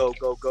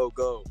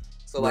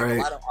 So like a Right.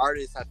 lot of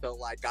artists, I felt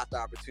like got the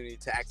opportunity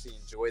to actually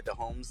enjoy the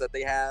homes that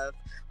they have,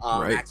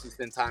 Right. actually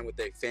spend time with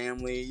their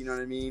family. You know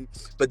what I mean?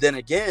 But then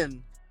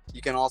again,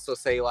 you can also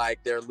say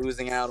like they're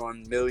losing out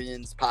on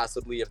millions,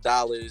 possibly of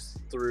dollars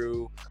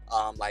through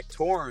like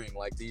touring.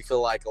 Like, do you feel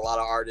like a lot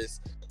of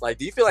artists? Like,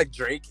 do you feel like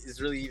Drake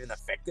is really even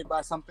affected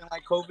by something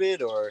like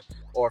COVID,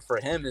 or for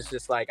him it's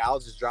just like I'll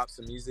just drop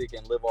some music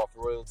and live off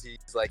royalties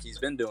like he's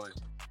been doing?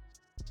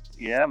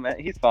 Yeah, man,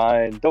 he's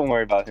fine. Don't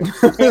worry about him.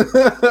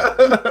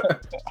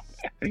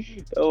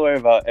 Don't worry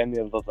about any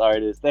of those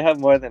artists. They have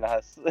more than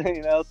us,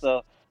 you know.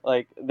 So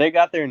like, they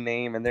got their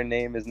name, and their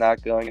name is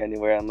not going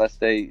anywhere unless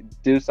they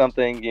do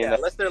something, you know,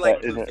 unless they're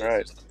like that isn't Blueface or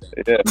right.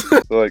 something. Yeah,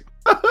 so, like,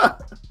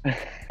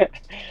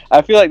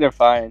 I feel like they're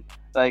fine.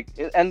 Like,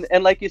 and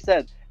like you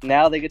said,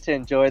 now they get to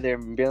enjoy their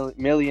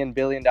 $1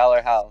 billion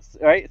house,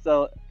 right?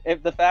 So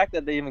if the fact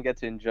that they even get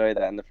to enjoy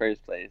that in the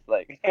first place,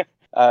 like,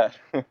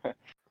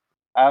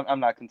 I'm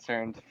not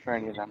concerned for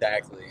any of them.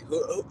 Exactly.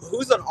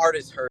 Who's an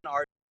artist hurt? An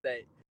artist that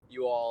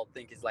you all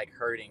think is like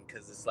hurting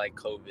because it's like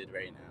COVID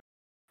right now?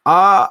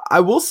 I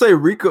will say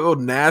Rico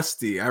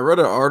Nasty. I read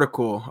an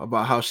article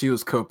about how she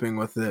was coping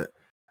with it.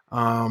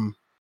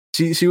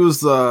 She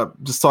was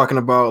just talking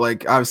about,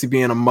 like, obviously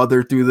being a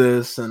mother through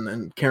this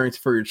and caring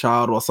for your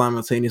child while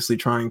simultaneously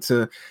trying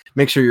to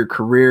make sure your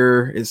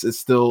career is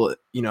still,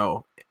 you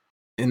know,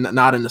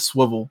 not in a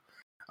swivel.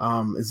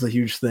 Is a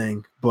huge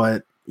thing.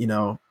 But, you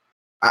know,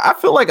 I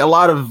feel like a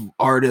lot of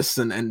artists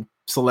and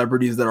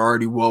celebrities that are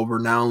already well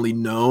renownedly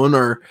known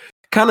are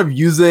kind of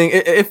using,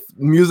 if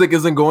music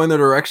isn't going their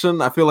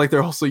direction, I feel like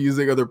they're also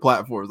using other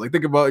platforms. Like,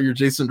 think about your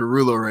Jason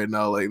Derulo right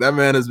now. Like, that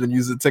man has been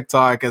using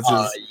TikTok as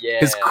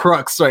his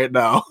crux right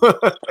now,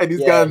 and he's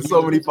gotten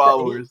so many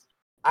followers.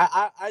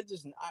 I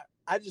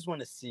just want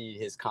to see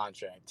his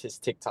contract, his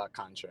TikTok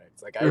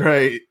contract. Like,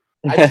 I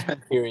just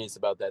been curious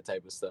about that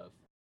type of stuff.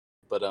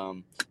 But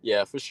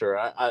yeah, for sure,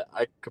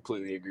 I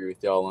completely agree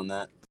with y'all on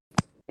that.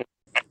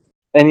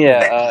 And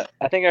yeah,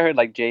 I think I heard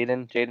like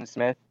Jaden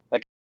Smith,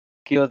 like,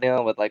 he was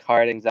dealing with like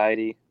hard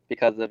anxiety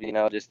because of, you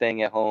know, just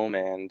staying at home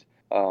and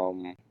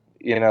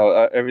you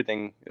know,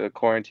 everything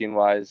quarantine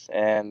wise,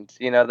 and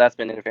you know, that's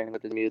been interfering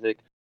with his music.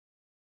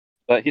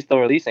 But he's still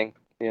releasing,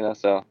 you know,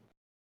 so.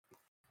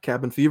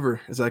 Cabin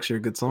Fever is actually a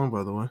good song,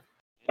 by the way.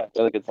 Yeah,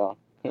 really good song.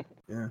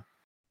 Yeah.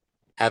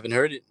 Haven't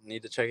heard it.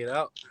 Need to check it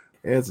out.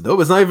 Yeah, it's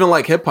dope. It's not even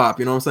like hip hop,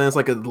 you know what I'm saying? It's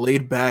like a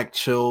laid back,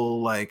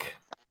 chill, like,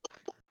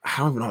 I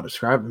don't even know how to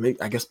describe it.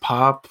 Maybe, I guess,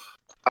 pop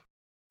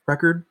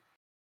record.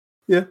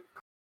 Yeah.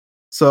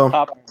 So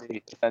Pop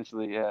R&B,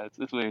 essentially, yeah.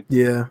 It's weird.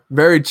 Yeah,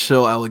 very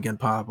chill, elegant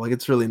pop. Like,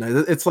 it's really nice.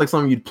 It's like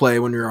something you'd play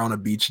when you're on a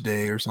beach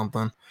day or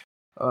something.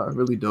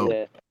 Really dope.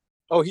 Yeah.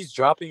 Oh, he's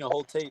dropping a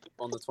whole tape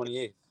on the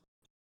 28th.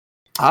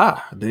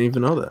 I didn't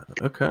even know that.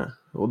 Okay.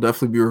 We'll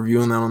definitely be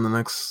reviewing that on the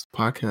next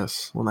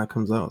podcast when that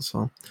comes out.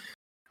 So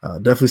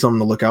definitely something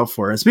to look out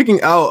for. And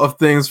speaking out of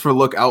things for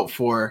look out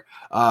for,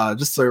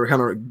 just so we're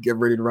kind of get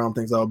ready to round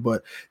things out,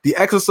 but the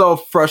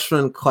XSL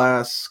freshman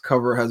class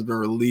cover has been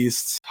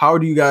released. How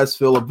do you guys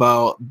feel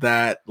about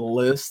that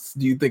list?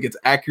 Do you think it's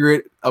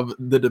accurate of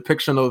the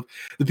depiction of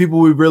the people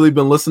we've really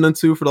been listening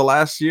to for the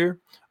last year?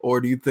 Or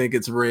do you think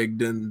it's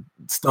rigged and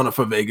Stunna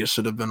for Vegas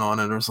should have been on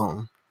it or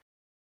something?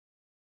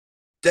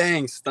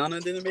 Dang,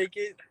 Stunna didn't make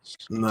it?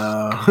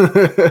 No.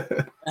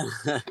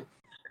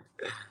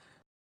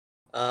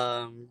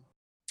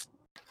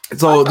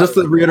 So just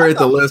to reiterate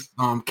the list,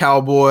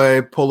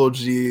 Cowboy, Polo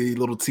G,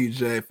 Little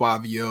TJ,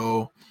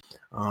 Fabio,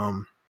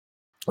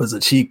 was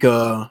it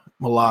Chica,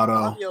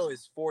 Mulatto. Fabio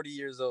is 40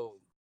 years old.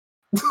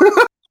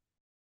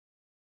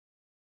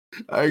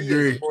 I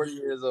agree. 40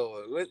 years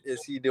old. What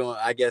is he doing?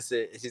 I guess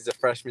he's a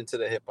freshman to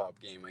the hip hop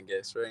game, I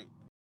guess, right?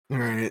 All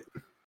right.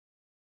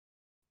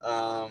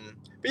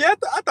 But yeah,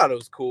 I thought it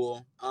was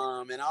cool.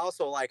 And I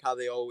also like how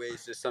they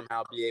always just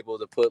somehow be able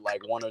to put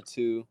like one or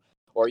two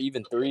or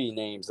even three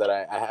names that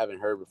I haven't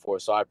heard before.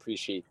 So I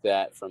appreciate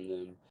that from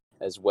them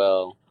as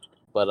well.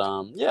 But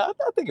yeah,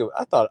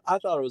 I thought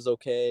it was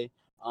okay.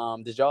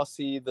 Did y'all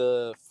see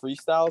the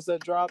freestyles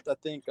that dropped? I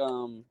think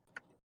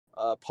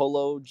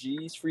Polo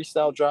G's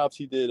freestyle drops.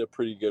 He did a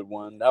pretty good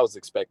one. That was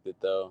expected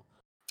though.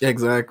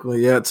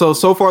 Exactly. Yeah.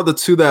 So far the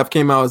two that have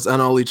came out is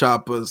NLE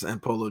Choppas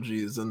and Polo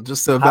G's, and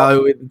just to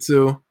evaluate the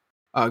two.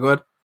 Go ahead.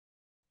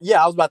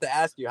 Yeah, I was about to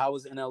ask you, how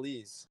was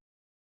NLE's?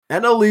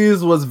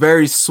 NLE's was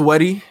very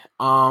sweaty.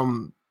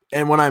 And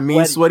when I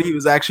mean sweaty, he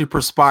was actually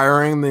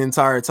perspiring the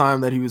entire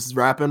time that he was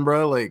rapping,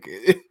 bro. Like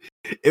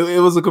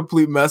it was a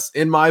complete mess,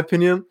 in my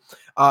opinion.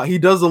 He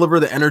does deliver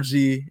the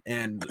energy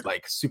and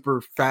like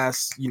super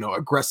fast, you know,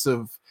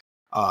 aggressive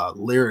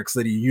lyrics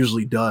that he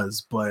usually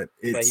does, but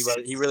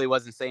he really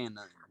wasn't saying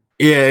nothing.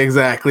 Yeah,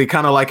 exactly.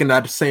 Kind of like in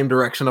that same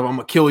direction of I'm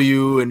gonna kill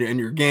you and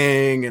your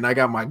gang, and I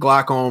got my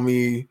Glock on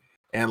me,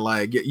 and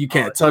like you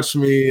can't touch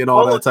me, and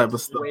all that type of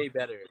stuff. Way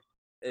better,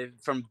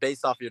 from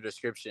based off your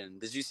description.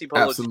 Did you see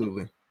Polo?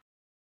 Absolutely.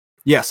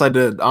 Yes, I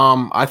did.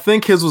 I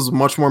think his was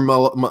much more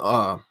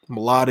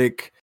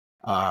melodic.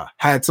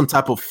 Had some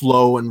type of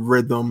flow and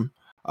rhythm.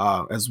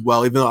 as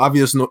well. Even though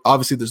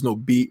obviously there's no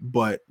beat,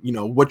 but you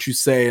know what you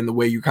say and the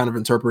way you're kind of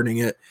interpreting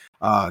it,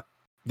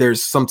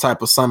 there's some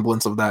type of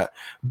semblance of that.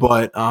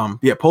 But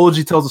yeah, Polo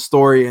G tells a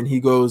story and he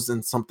goes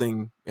in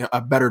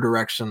a better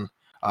direction,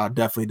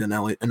 definitely than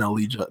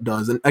NLE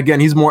does. And again,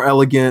 he's more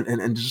elegant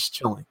and just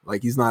chilling.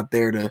 Like he's not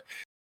there to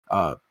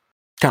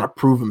kind of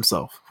prove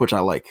himself, which I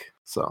like.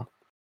 So,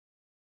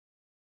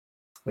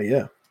 but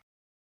yeah.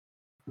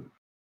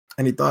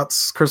 Any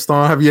thoughts,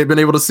 Kriston? Have you been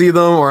able to see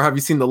them, or have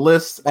you seen the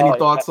list? Any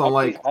thoughts on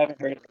like? I haven't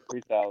heard the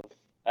freestyles.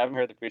 I haven't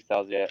heard the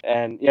freestyles yet,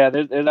 and yeah,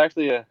 there's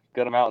actually a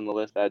good amount on the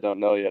list that I don't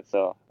know yet.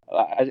 So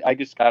I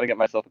just gotta get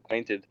myself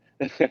acquainted.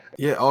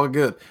 Yeah, all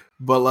good.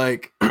 But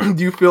like, do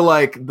you feel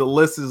like the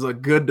list is a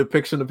good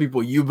depiction of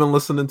people you've been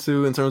listening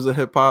to in terms of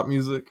hip hop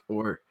music,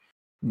 or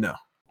no?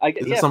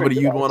 Is there somebody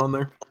you'd want on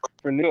there?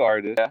 For new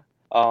artists,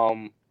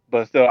 yeah.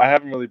 But still, I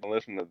haven't really been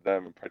listening to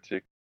them in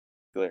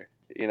particular.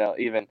 You know,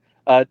 even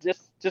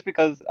just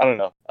because I don't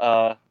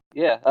know.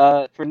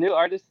 Yeah. For new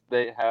artists,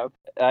 they have.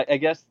 I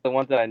guess the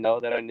ones that I know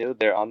that are new,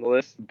 they're on the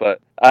list.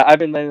 But I've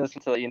been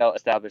listening to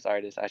established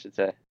artists, I should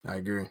say. I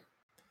agree.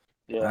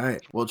 Yeah. All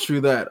right. Well,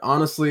 true that.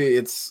 Honestly,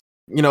 it's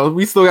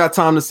we still got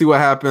time to see what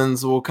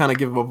happens. We'll kind of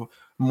give a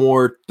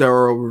more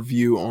thorough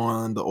review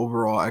on the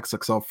overall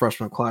XXL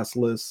freshman class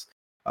list.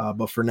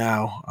 But for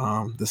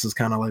now, this is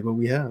kind of like what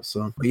we have.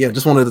 So, but yeah,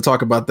 just wanted to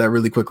talk about that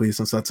really quickly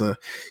since that's a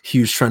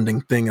huge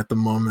trending thing at the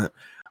moment.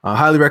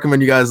 Highly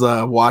recommend you guys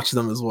watch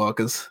them as well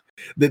because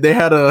they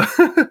had a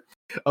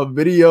a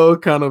video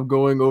kind of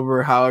going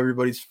over how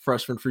everybody's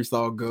freshman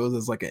freestyle goes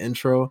as like an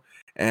intro.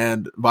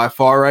 And by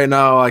far right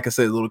now, like I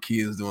said, Little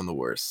Key is doing the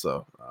worst.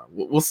 So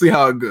we'll see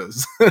how it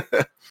goes.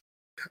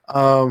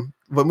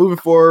 But moving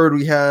forward,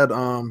 we had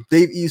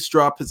Dave East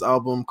drop his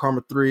album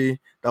Karma 3.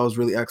 That was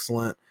really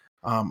excellent.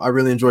 I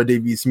really enjoy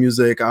Dave East's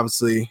music,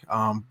 obviously.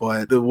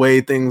 But the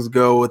way things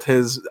go with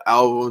his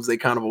albums, they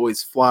kind of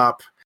always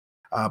flop.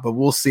 But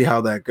we'll see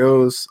how that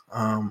goes.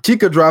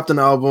 Tika dropped an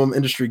album,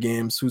 Industry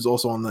Games, who's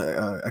also on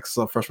the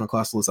XXL freshman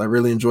class list. I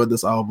really enjoyed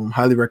this album.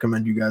 Highly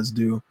recommend you guys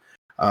do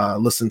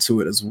listen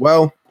to it as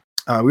well.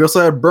 We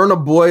also had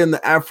Burna Boy in the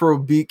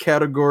Afrobeat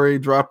category,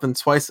 dropping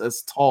Twice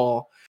as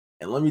Tall.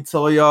 And let me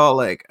tell y'all,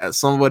 like, as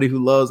somebody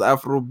who loves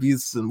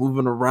Afrobeats and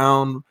moving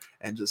around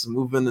and just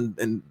moving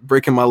and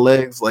breaking my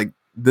legs, like,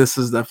 this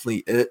is definitely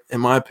it, in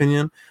my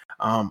opinion.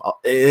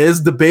 It is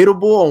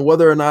debatable on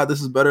whether or not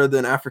this is better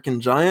than African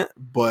Giant,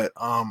 but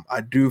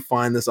I do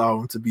find this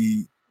album to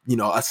be,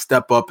 a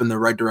step up in the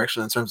right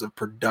direction in terms of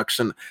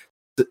production,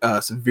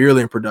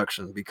 severely in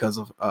production because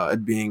of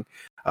it being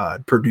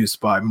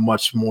produced by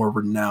much more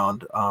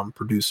renowned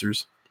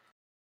producers.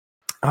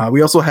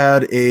 We also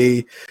had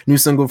a new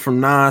single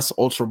from Nas,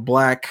 Ultra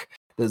Black.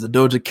 There's a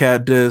Doja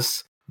Cat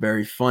diss,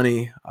 very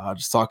funny,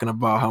 just talking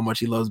about how much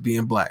he loves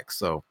being black.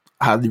 So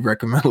I highly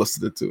recommend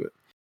listening to it.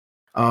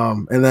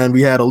 And then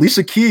we had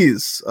Alicia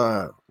Keys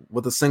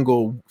with a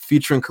single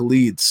featuring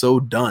Khalid,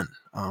 So Done.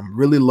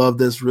 Really love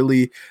this.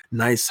 Really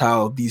nice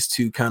how these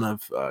two kind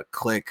of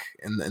click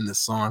in this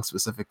song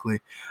specifically.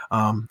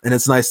 And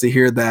it's nice to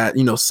hear that,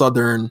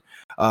 Southern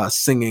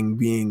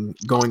singing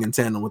going in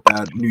tandem with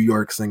that New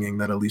York singing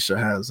that Alicia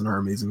has in her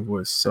amazing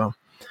voice. So,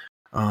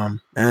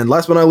 and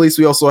last but not least,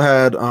 we also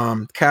had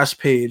Cash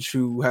Page,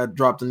 who had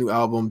dropped a new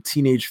album,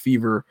 Teenage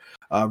Fever.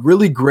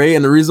 Really great.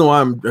 And the reason why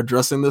I'm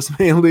addressing this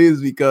mainly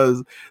is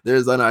because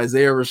there's an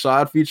Isaiah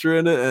Rashad feature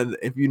in it. And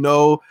if you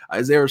know,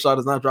 Isaiah Rashad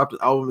has not dropped an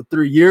album in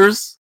 3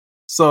 years.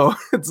 So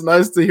it's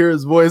nice to hear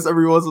his voice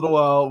every once in a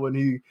while when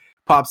he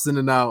pops in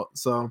and out.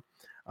 So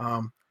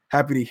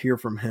happy to hear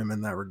from him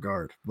in that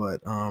regard. But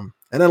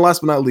and then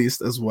last but not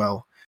least as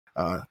well,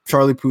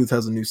 Charlie Puth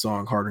has a new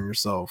song, Hard on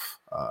Yourself,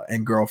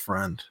 and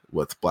Girlfriend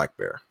with Black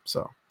Bear.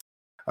 So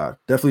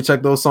definitely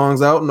check those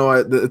songs out. No,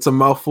 it's a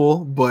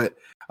mouthful, but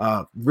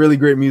really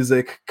great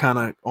music kind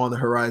of on the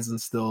horizon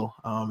still.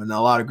 And a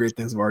lot of great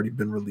things have already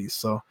been released.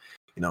 So,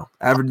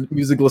 average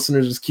music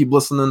listeners just keep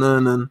listening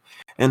in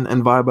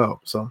and vibe out.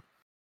 So,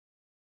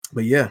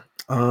 but yeah,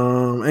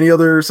 any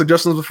other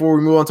suggestions before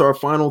we move on to our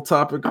final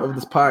topic of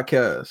this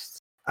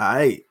podcast? All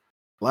right.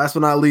 Last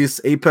but not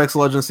least, Apex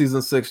Legends Season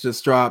 6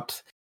 just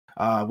dropped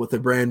with a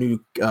brand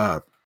new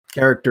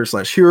character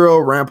 / hero,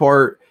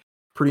 Rampart.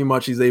 Pretty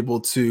much he's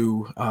able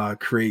to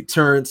create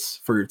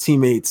turrets for your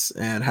teammates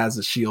and has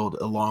a shield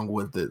along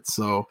with it.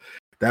 So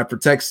that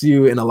protects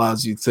you and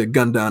allows you to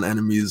gun down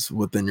enemies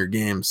within your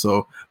game.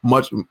 So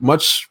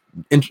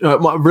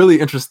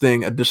really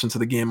interesting addition to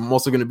the game. I'm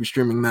also going to be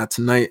streaming that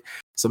tonight.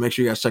 So make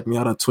sure you guys check me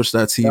out on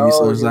twitch.tv.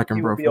 So Zach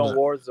and Bro. He will be on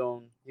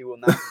Warzone. He will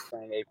not be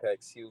playing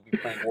Apex. He will be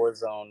playing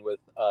Warzone with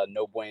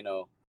No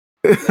Bueno.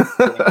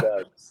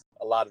 Dubs.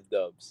 A lot of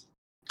dubs.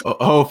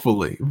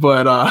 Hopefully,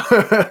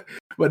 but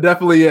but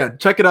definitely, yeah,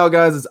 check it out,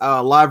 guys. It's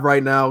live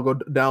right now. Go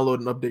download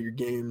and update your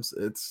games.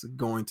 It's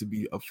going to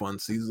be a fun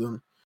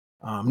season.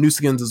 New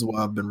skins as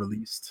well have been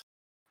released,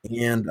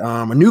 and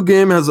a new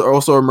game has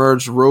also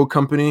emerged, Rogue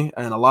Company,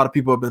 and a lot of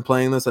people have been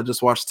playing this. I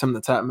just watched Tim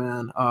the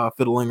Tatman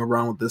fiddling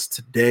around with this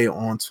today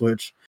on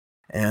Twitch,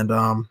 and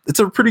it's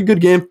a pretty good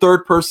game,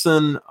 third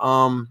person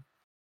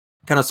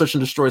kind of search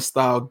and destroy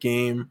style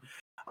game.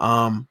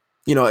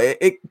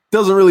 It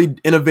doesn't really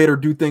innovate or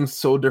do things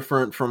so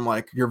different from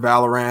like your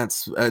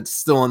Valorants. It's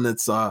still in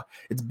its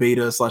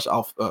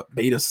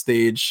beta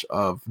stage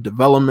of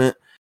development.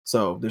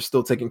 So they're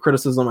still taking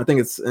criticism. I think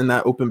it's in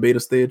that open beta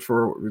stage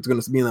it's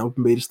going to be in that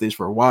open beta stage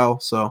for a while.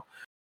 So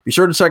be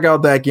sure to check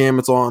out that game.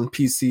 It's on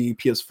PC,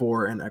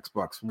 PS4, and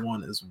Xbox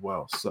One as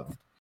well. So,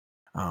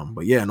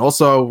 but yeah, and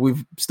also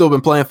we've still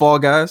been playing Fall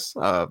Guys.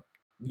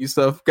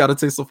 Yusuf got a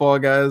taste of Fall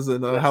Guys,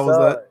 and how was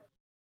that?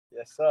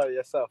 Yes,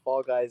 sir.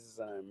 Fall Guys is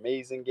an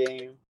amazing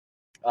game.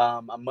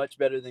 I'm much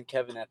better than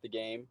Kevin at the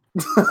game.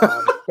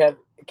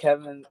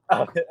 Kevin,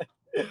 I'm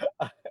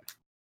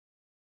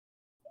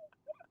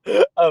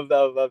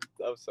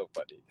so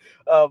funny.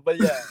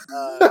 But yeah,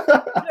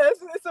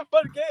 it's a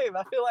fun game.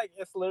 I feel like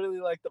it's literally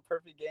like the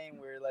perfect game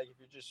where like if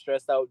you're just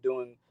stressed out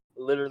doing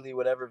literally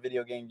whatever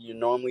video game you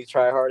normally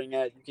try harding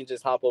at, you can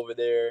just hop over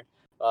there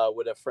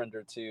with a friend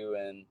or two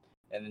and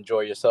enjoy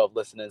yourself,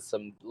 listen to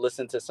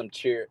some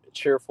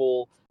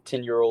cheerful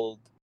 10-year-old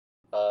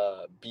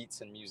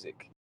beats and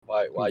music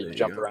while you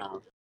jump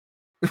around.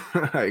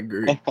 I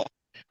agree.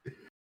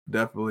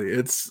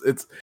 Definitely.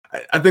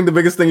 I think the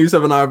biggest thing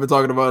Yusuf and I have been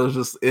talking about is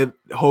just it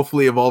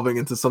hopefully evolving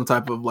into some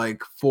type of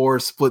like 4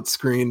 split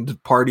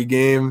screened party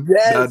game.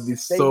 Yes, that'd be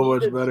so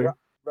much better.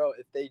 Bro,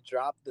 if they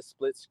drop the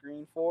split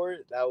screen for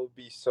it, that would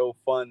be so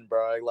fun,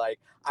 bro. Like,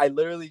 I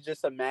literally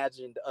just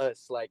imagined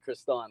us, like,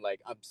 Kriston, like,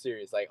 I'm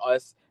serious, like,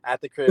 us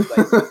at the crib,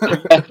 like,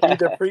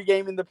 either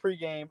pre-game,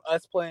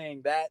 us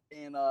playing that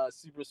in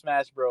Super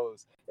Smash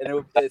Bros.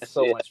 And it's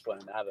so much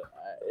fun.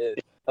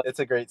 It's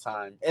a great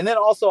time. And then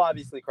also,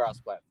 obviously,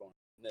 cross-platform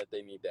that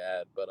they need to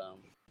add. But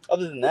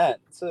other than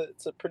that,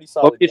 it's a pretty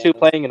solid What are you two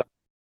playing it on?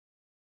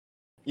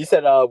 You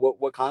said,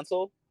 what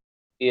console?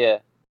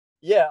 Yeah.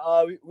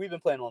 Yeah, we've been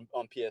playing on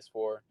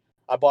PS4.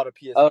 I bought a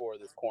PS4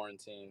 this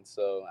quarantine,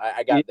 so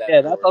I got that.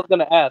 Yeah, that's what I was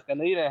gonna ask. I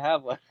know you didn't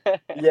have one.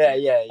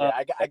 Yeah.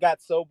 I got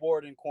so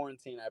bored in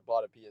quarantine, I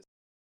bought a PS4.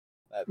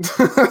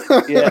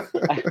 Yeah,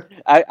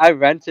 I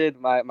rented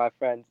my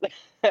friends.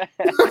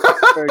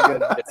 For a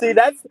good bit. See,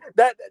 that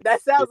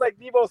sounds like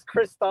the most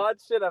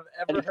Kriston shit I've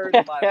ever heard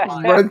in my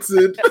life.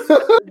 Rented.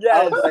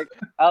 Yeah,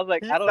 I was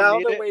like, he I don't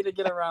found need a way to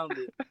get around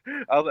it.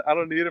 I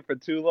don't need it for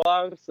too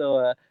long,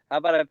 so how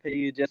about I pay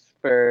you just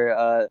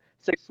for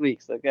 6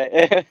 weeks,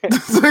 okay?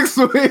 6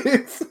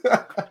 weeks.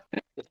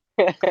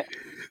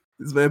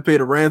 This man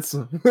paid a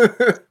ransom.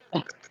 That's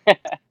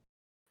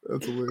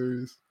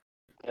hilarious.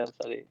 That's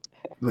funny.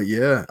 But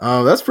yeah,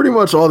 that's pretty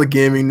much all the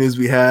gaming news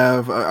we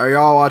have. Are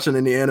y'all watching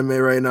any anime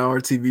right now or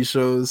TV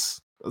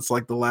shows? That's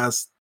like the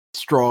last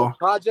straw.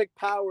 Project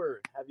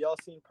Power. Have y'all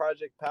seen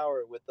Project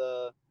Power with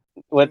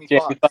Jamie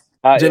Foxx?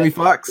 Jamie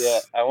Foxx. Yeah,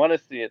 I want to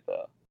see it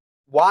though.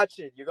 Watch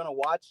it. You're gonna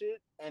watch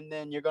it, and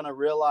then you're gonna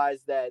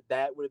realize that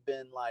would have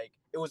been like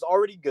it was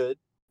already good.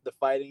 The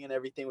fighting and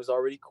everything was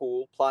already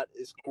cool. Plot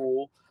is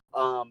cool.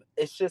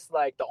 It's just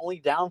like the only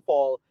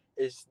downfall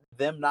is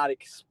them not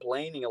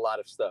explaining a lot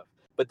of stuff.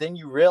 But then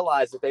you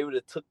realize that they would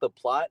have took the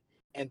plot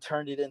and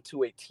turned it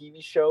into a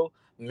TV show,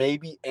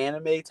 maybe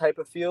anime type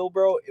of feel,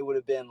 bro. It would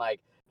have been like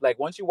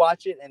once you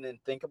watch it and then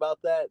think about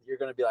that, you're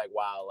gonna be like,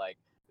 wow, like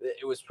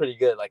it was pretty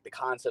good. Like the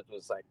concept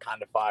was like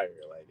kind of fire.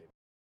 Like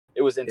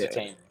it was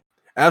entertaining. Yeah.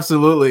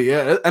 Absolutely,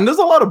 yeah. And there's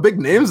a lot of big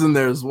names in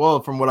there as well,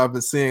 from what I've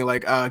been seeing.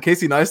 Like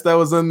Casey Neistat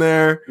was in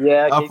there.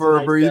 Yeah, for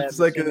a brief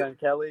second.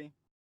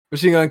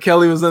 Machine Gun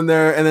Kelly was in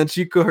there, and then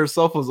Chica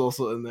herself was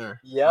also in there.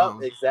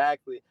 Yep,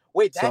 exactly.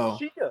 Wait, that's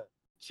Chica.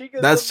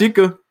 That's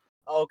Chica.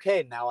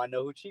 Okay, now I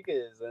know who Chica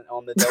is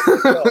on the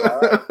double show. All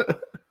right.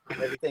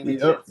 Everything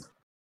makes sense.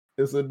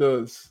 Yes, it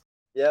does.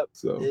 Yep.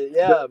 So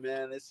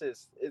man, it's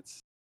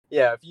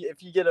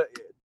if you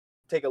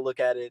take a look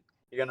at it,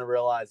 you're gonna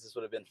realize this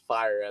would have been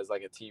fire as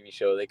like a TV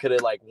show. They could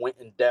have like went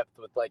in depth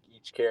with like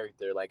each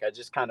character. Like I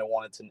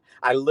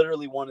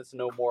literally wanted to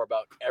know more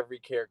about every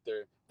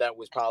character that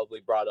was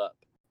probably brought up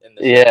in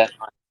the show,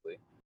 honestly.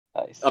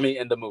 Nice. I mean,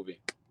 in the movie.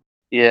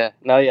 Yeah,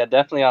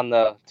 definitely on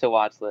the to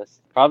watch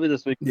list. Probably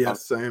this week. Yeah,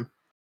 same.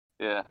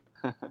 Yeah.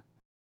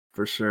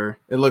 For sure.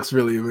 It looks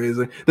really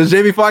amazing. Does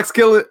Jamie Foxx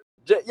kill it?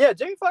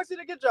 Jamie Foxx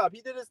did a good job.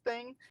 He did his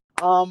thing.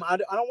 I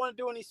don't want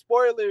to do any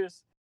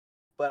spoilers,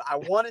 but I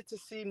wanted to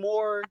see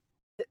more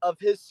of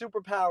his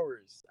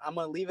superpowers. I'm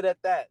gonna leave it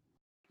at that.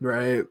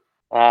 Right.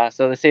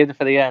 So they saved it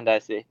for the end, I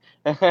see.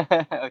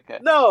 Okay.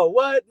 No,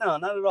 what? No,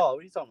 not at all. What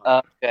are you talking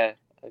about? Okay.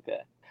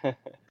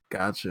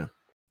 Gotcha.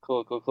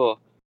 Cool.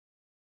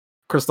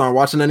 Kriston,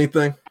 watching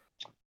anything?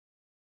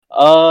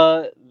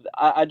 I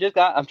just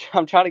I'm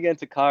trying to get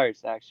into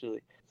cars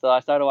actually. So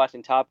I started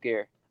watching Top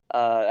Gear.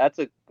 That's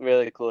a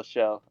really cool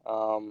show.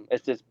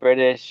 It's this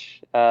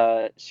British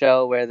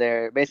show where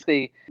they're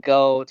basically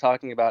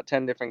talking about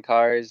 10 different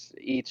cars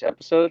each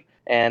episode,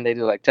 and they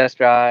do like test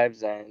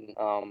drives and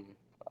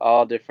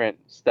all different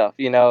stuff.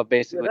 You know,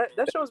 basically. Yeah,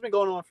 that show's been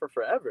going on for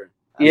forever.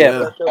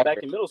 That show back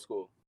in middle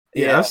school.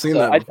 Yeah, I've seen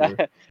that before.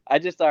 I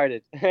just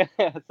started, so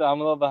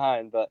I'm a little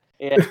behind, but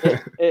yeah,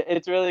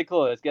 it's really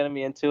cool. It's getting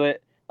me into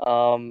it.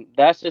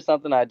 That's just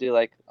something I do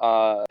like.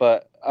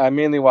 But I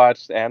mainly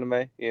watch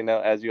anime,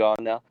 as you all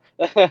know.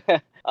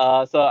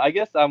 So I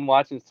guess I'm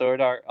watching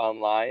Sword Art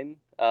Online,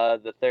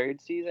 the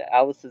third season,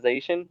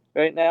 Alicization,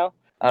 right now.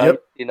 I don't know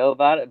Yep. if you know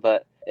about it,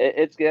 but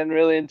it's getting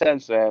really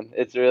intense, man.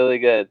 It's really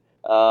good.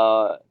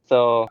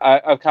 So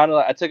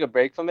I took a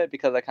break from it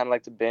because I kind of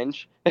like to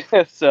binge.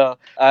 So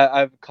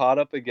I've caught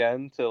up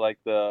again to like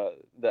the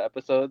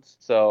episodes.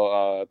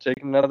 So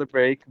taking another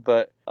break,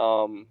 but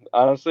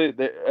honestly,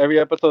 every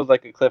episode is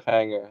like a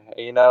cliffhanger.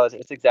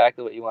 It's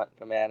exactly what you want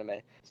from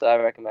anime. So I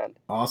recommend.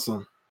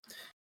 Awesome.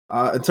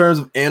 In terms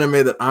of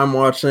anime that I'm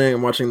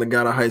watching the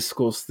God of High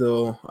School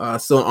still an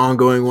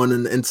ongoing one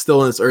and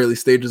still in its early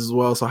stages as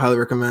well. So I highly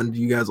recommend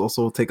you guys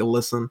also take a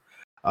listen.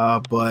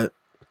 But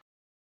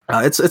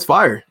it's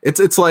fire.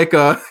 It's like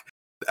right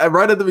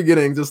at the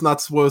beginning, just not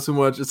to spoil too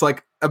much. It's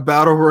like a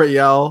battle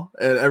royale,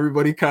 and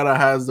everybody kind of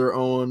has their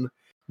own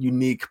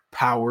unique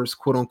powers,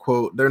 quote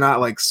unquote. They're not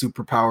like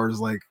superpowers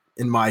like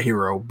in My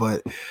Hero,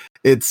 but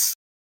it's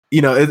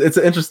it's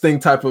an interesting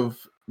type of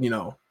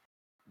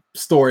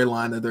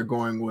storyline that they're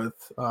going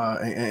with,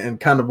 and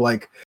kind of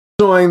like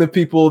showing the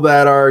people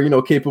that are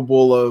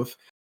capable of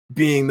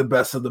being the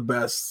best of the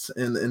best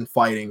in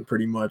fighting,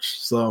 pretty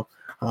much. So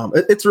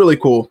it's really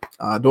cool.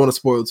 Don't want to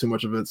spoil too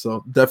much of it,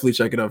 so definitely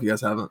check it out if you guys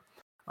haven't.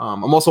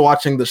 I'm also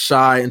watching The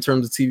Shy in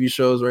terms of TV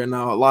shows right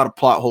now. A lot of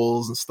plot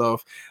holes and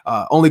stuff.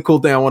 Only cool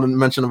thing I want to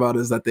mention about it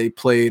is that they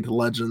played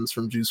Legends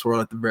from Juice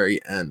WRLD at the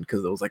very end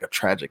because it was like a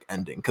tragic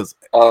ending. Because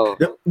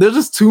there's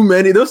just too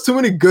many. There's too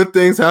many good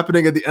things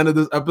happening at the end of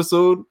this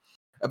episode.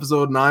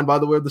 Episode 9, by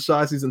the way, of The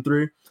Shy, season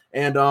 3,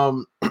 and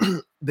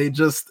they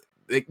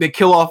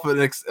kill off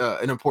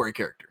an important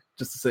character,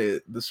 just to say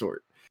it the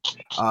short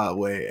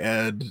way,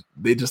 and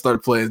they just started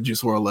playing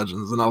Juice WRLD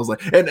Legends, and I was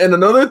like, and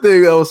another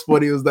thing that was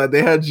funny was that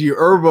they had G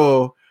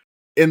Herbo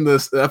in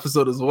this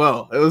episode as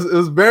well. It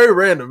was very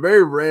random.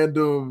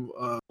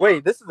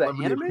 Wait, this is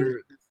an anime?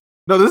 Appearance.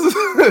 No, this is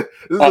a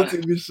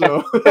TV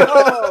show.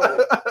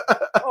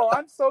 Oh,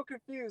 I'm so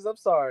confused. I'm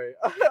sorry.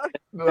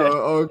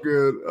 No, all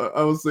good.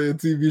 I was saying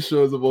TV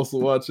shows I'm also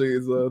watching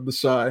is The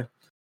Shy.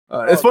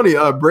 It's funny.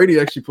 Brady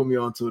actually put me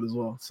onto it as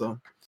well, so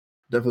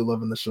definitely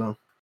loving the show.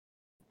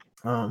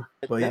 But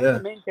Didn't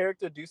the main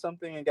character do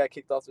something and got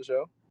kicked off the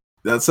show?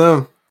 That's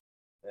him.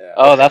 Yeah.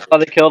 Oh, that's why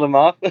they killed him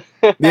off? Yeah,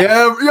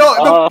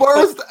 the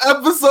first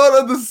episode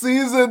of the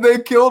season, they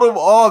killed him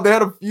off. They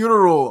had a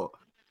funeral.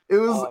 It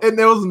was, and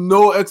there was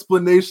no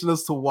explanation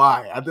as to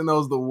why. I think that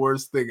was the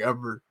worst thing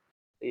ever.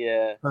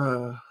 Yeah.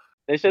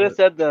 They should have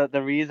said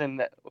the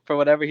reason for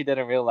whatever he did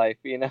in real life,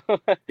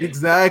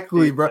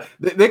 Exactly, bro.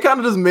 They kind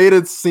of just made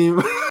it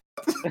seem,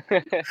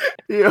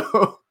 they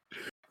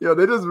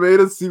just made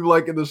it seem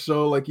like in the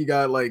show, like he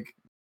got like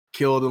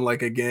killed in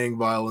like a gang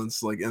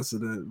violence like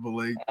incident, but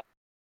like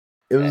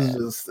it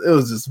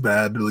was just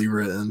badly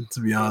written,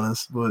 to be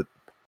honest. But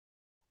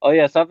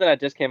something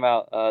that just came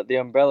out, The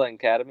Umbrella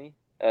Academy.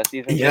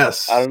 Season 2.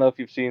 I don't know if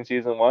you've seen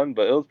season 1,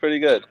 but it was pretty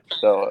good.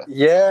 So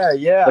yeah.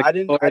 I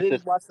didn't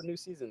watch the new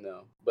season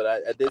though, but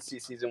I did see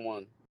season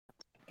 1.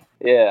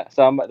 Yeah,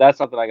 so that's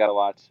something I gotta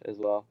watch as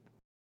well.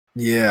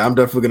 Yeah, I'm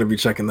definitely gonna be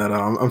checking that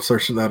out. I'm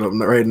searching that up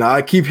right now.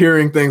 I keep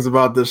hearing things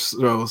about this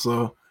show,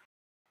 so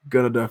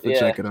gonna definitely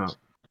check it out.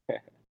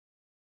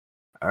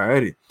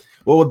 Alrighty.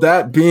 Well, with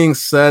that being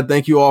said,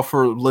 thank you all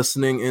for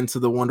listening into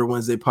the Wonder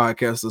Wednesday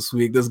podcast this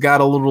week. This got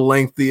a little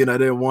lengthy and I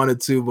didn't want it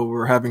to, but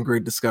we're having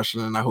great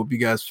discussion and I hope you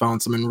guys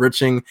found some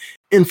enriching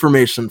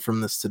information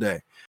from this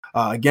today.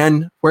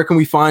 Again, where can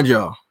we find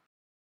y'all?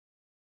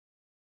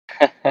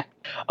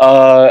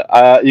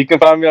 You can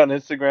find me on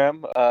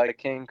Instagram,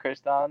 King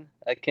Kriston,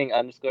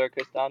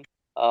 King_Kriston,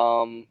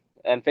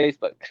 and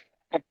Facebook.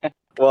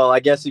 Well, I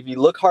guess if you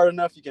look hard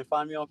enough, you can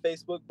find me on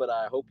Facebook, but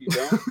I hope you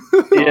don't.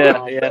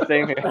 Yeah,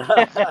 same here.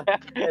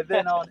 And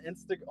then on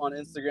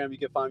Instagram, you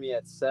can find me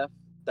at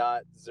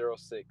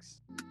Seth.06.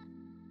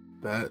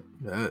 That.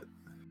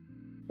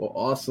 Well,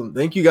 awesome.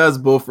 Thank you guys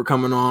both for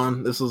coming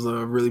on. This was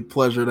a really big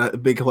pleasure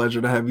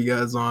to have you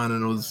guys on,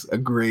 and it was a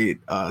great,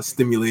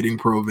 stimulating,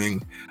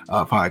 probing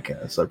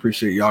podcast. I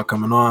appreciate y'all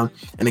coming on.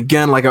 And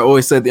again, like I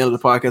always say at the end of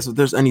the podcast, if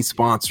there's any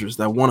sponsors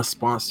that want to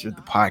sponsor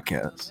the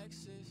podcast,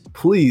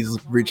 please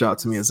reach out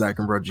to me at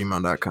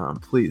zachandbro@gmail.com.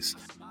 Please.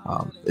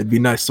 It'd be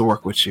nice to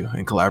work with you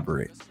and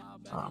collaborate.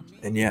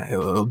 And yeah,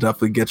 it'll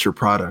definitely get your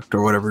product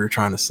or whatever you're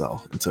trying to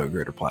sell into a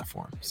greater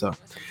platform. So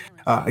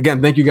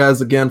again, thank you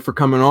guys again for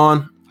coming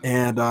on.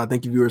 And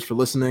thank you viewers for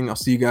listening. I'll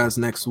see you guys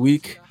next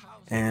week.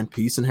 And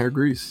peace and hair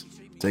grease.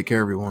 Take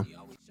care, everyone.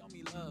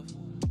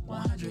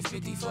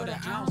 150 for the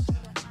ounce.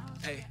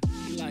 Hey,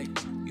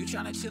 you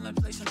trying to chill and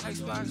play some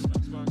Xbox?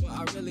 But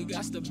I really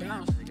got to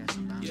bounce.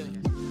 Yeah.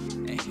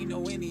 And he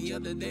know any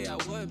other day I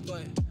would,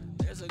 but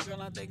there's a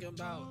girl I think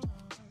about.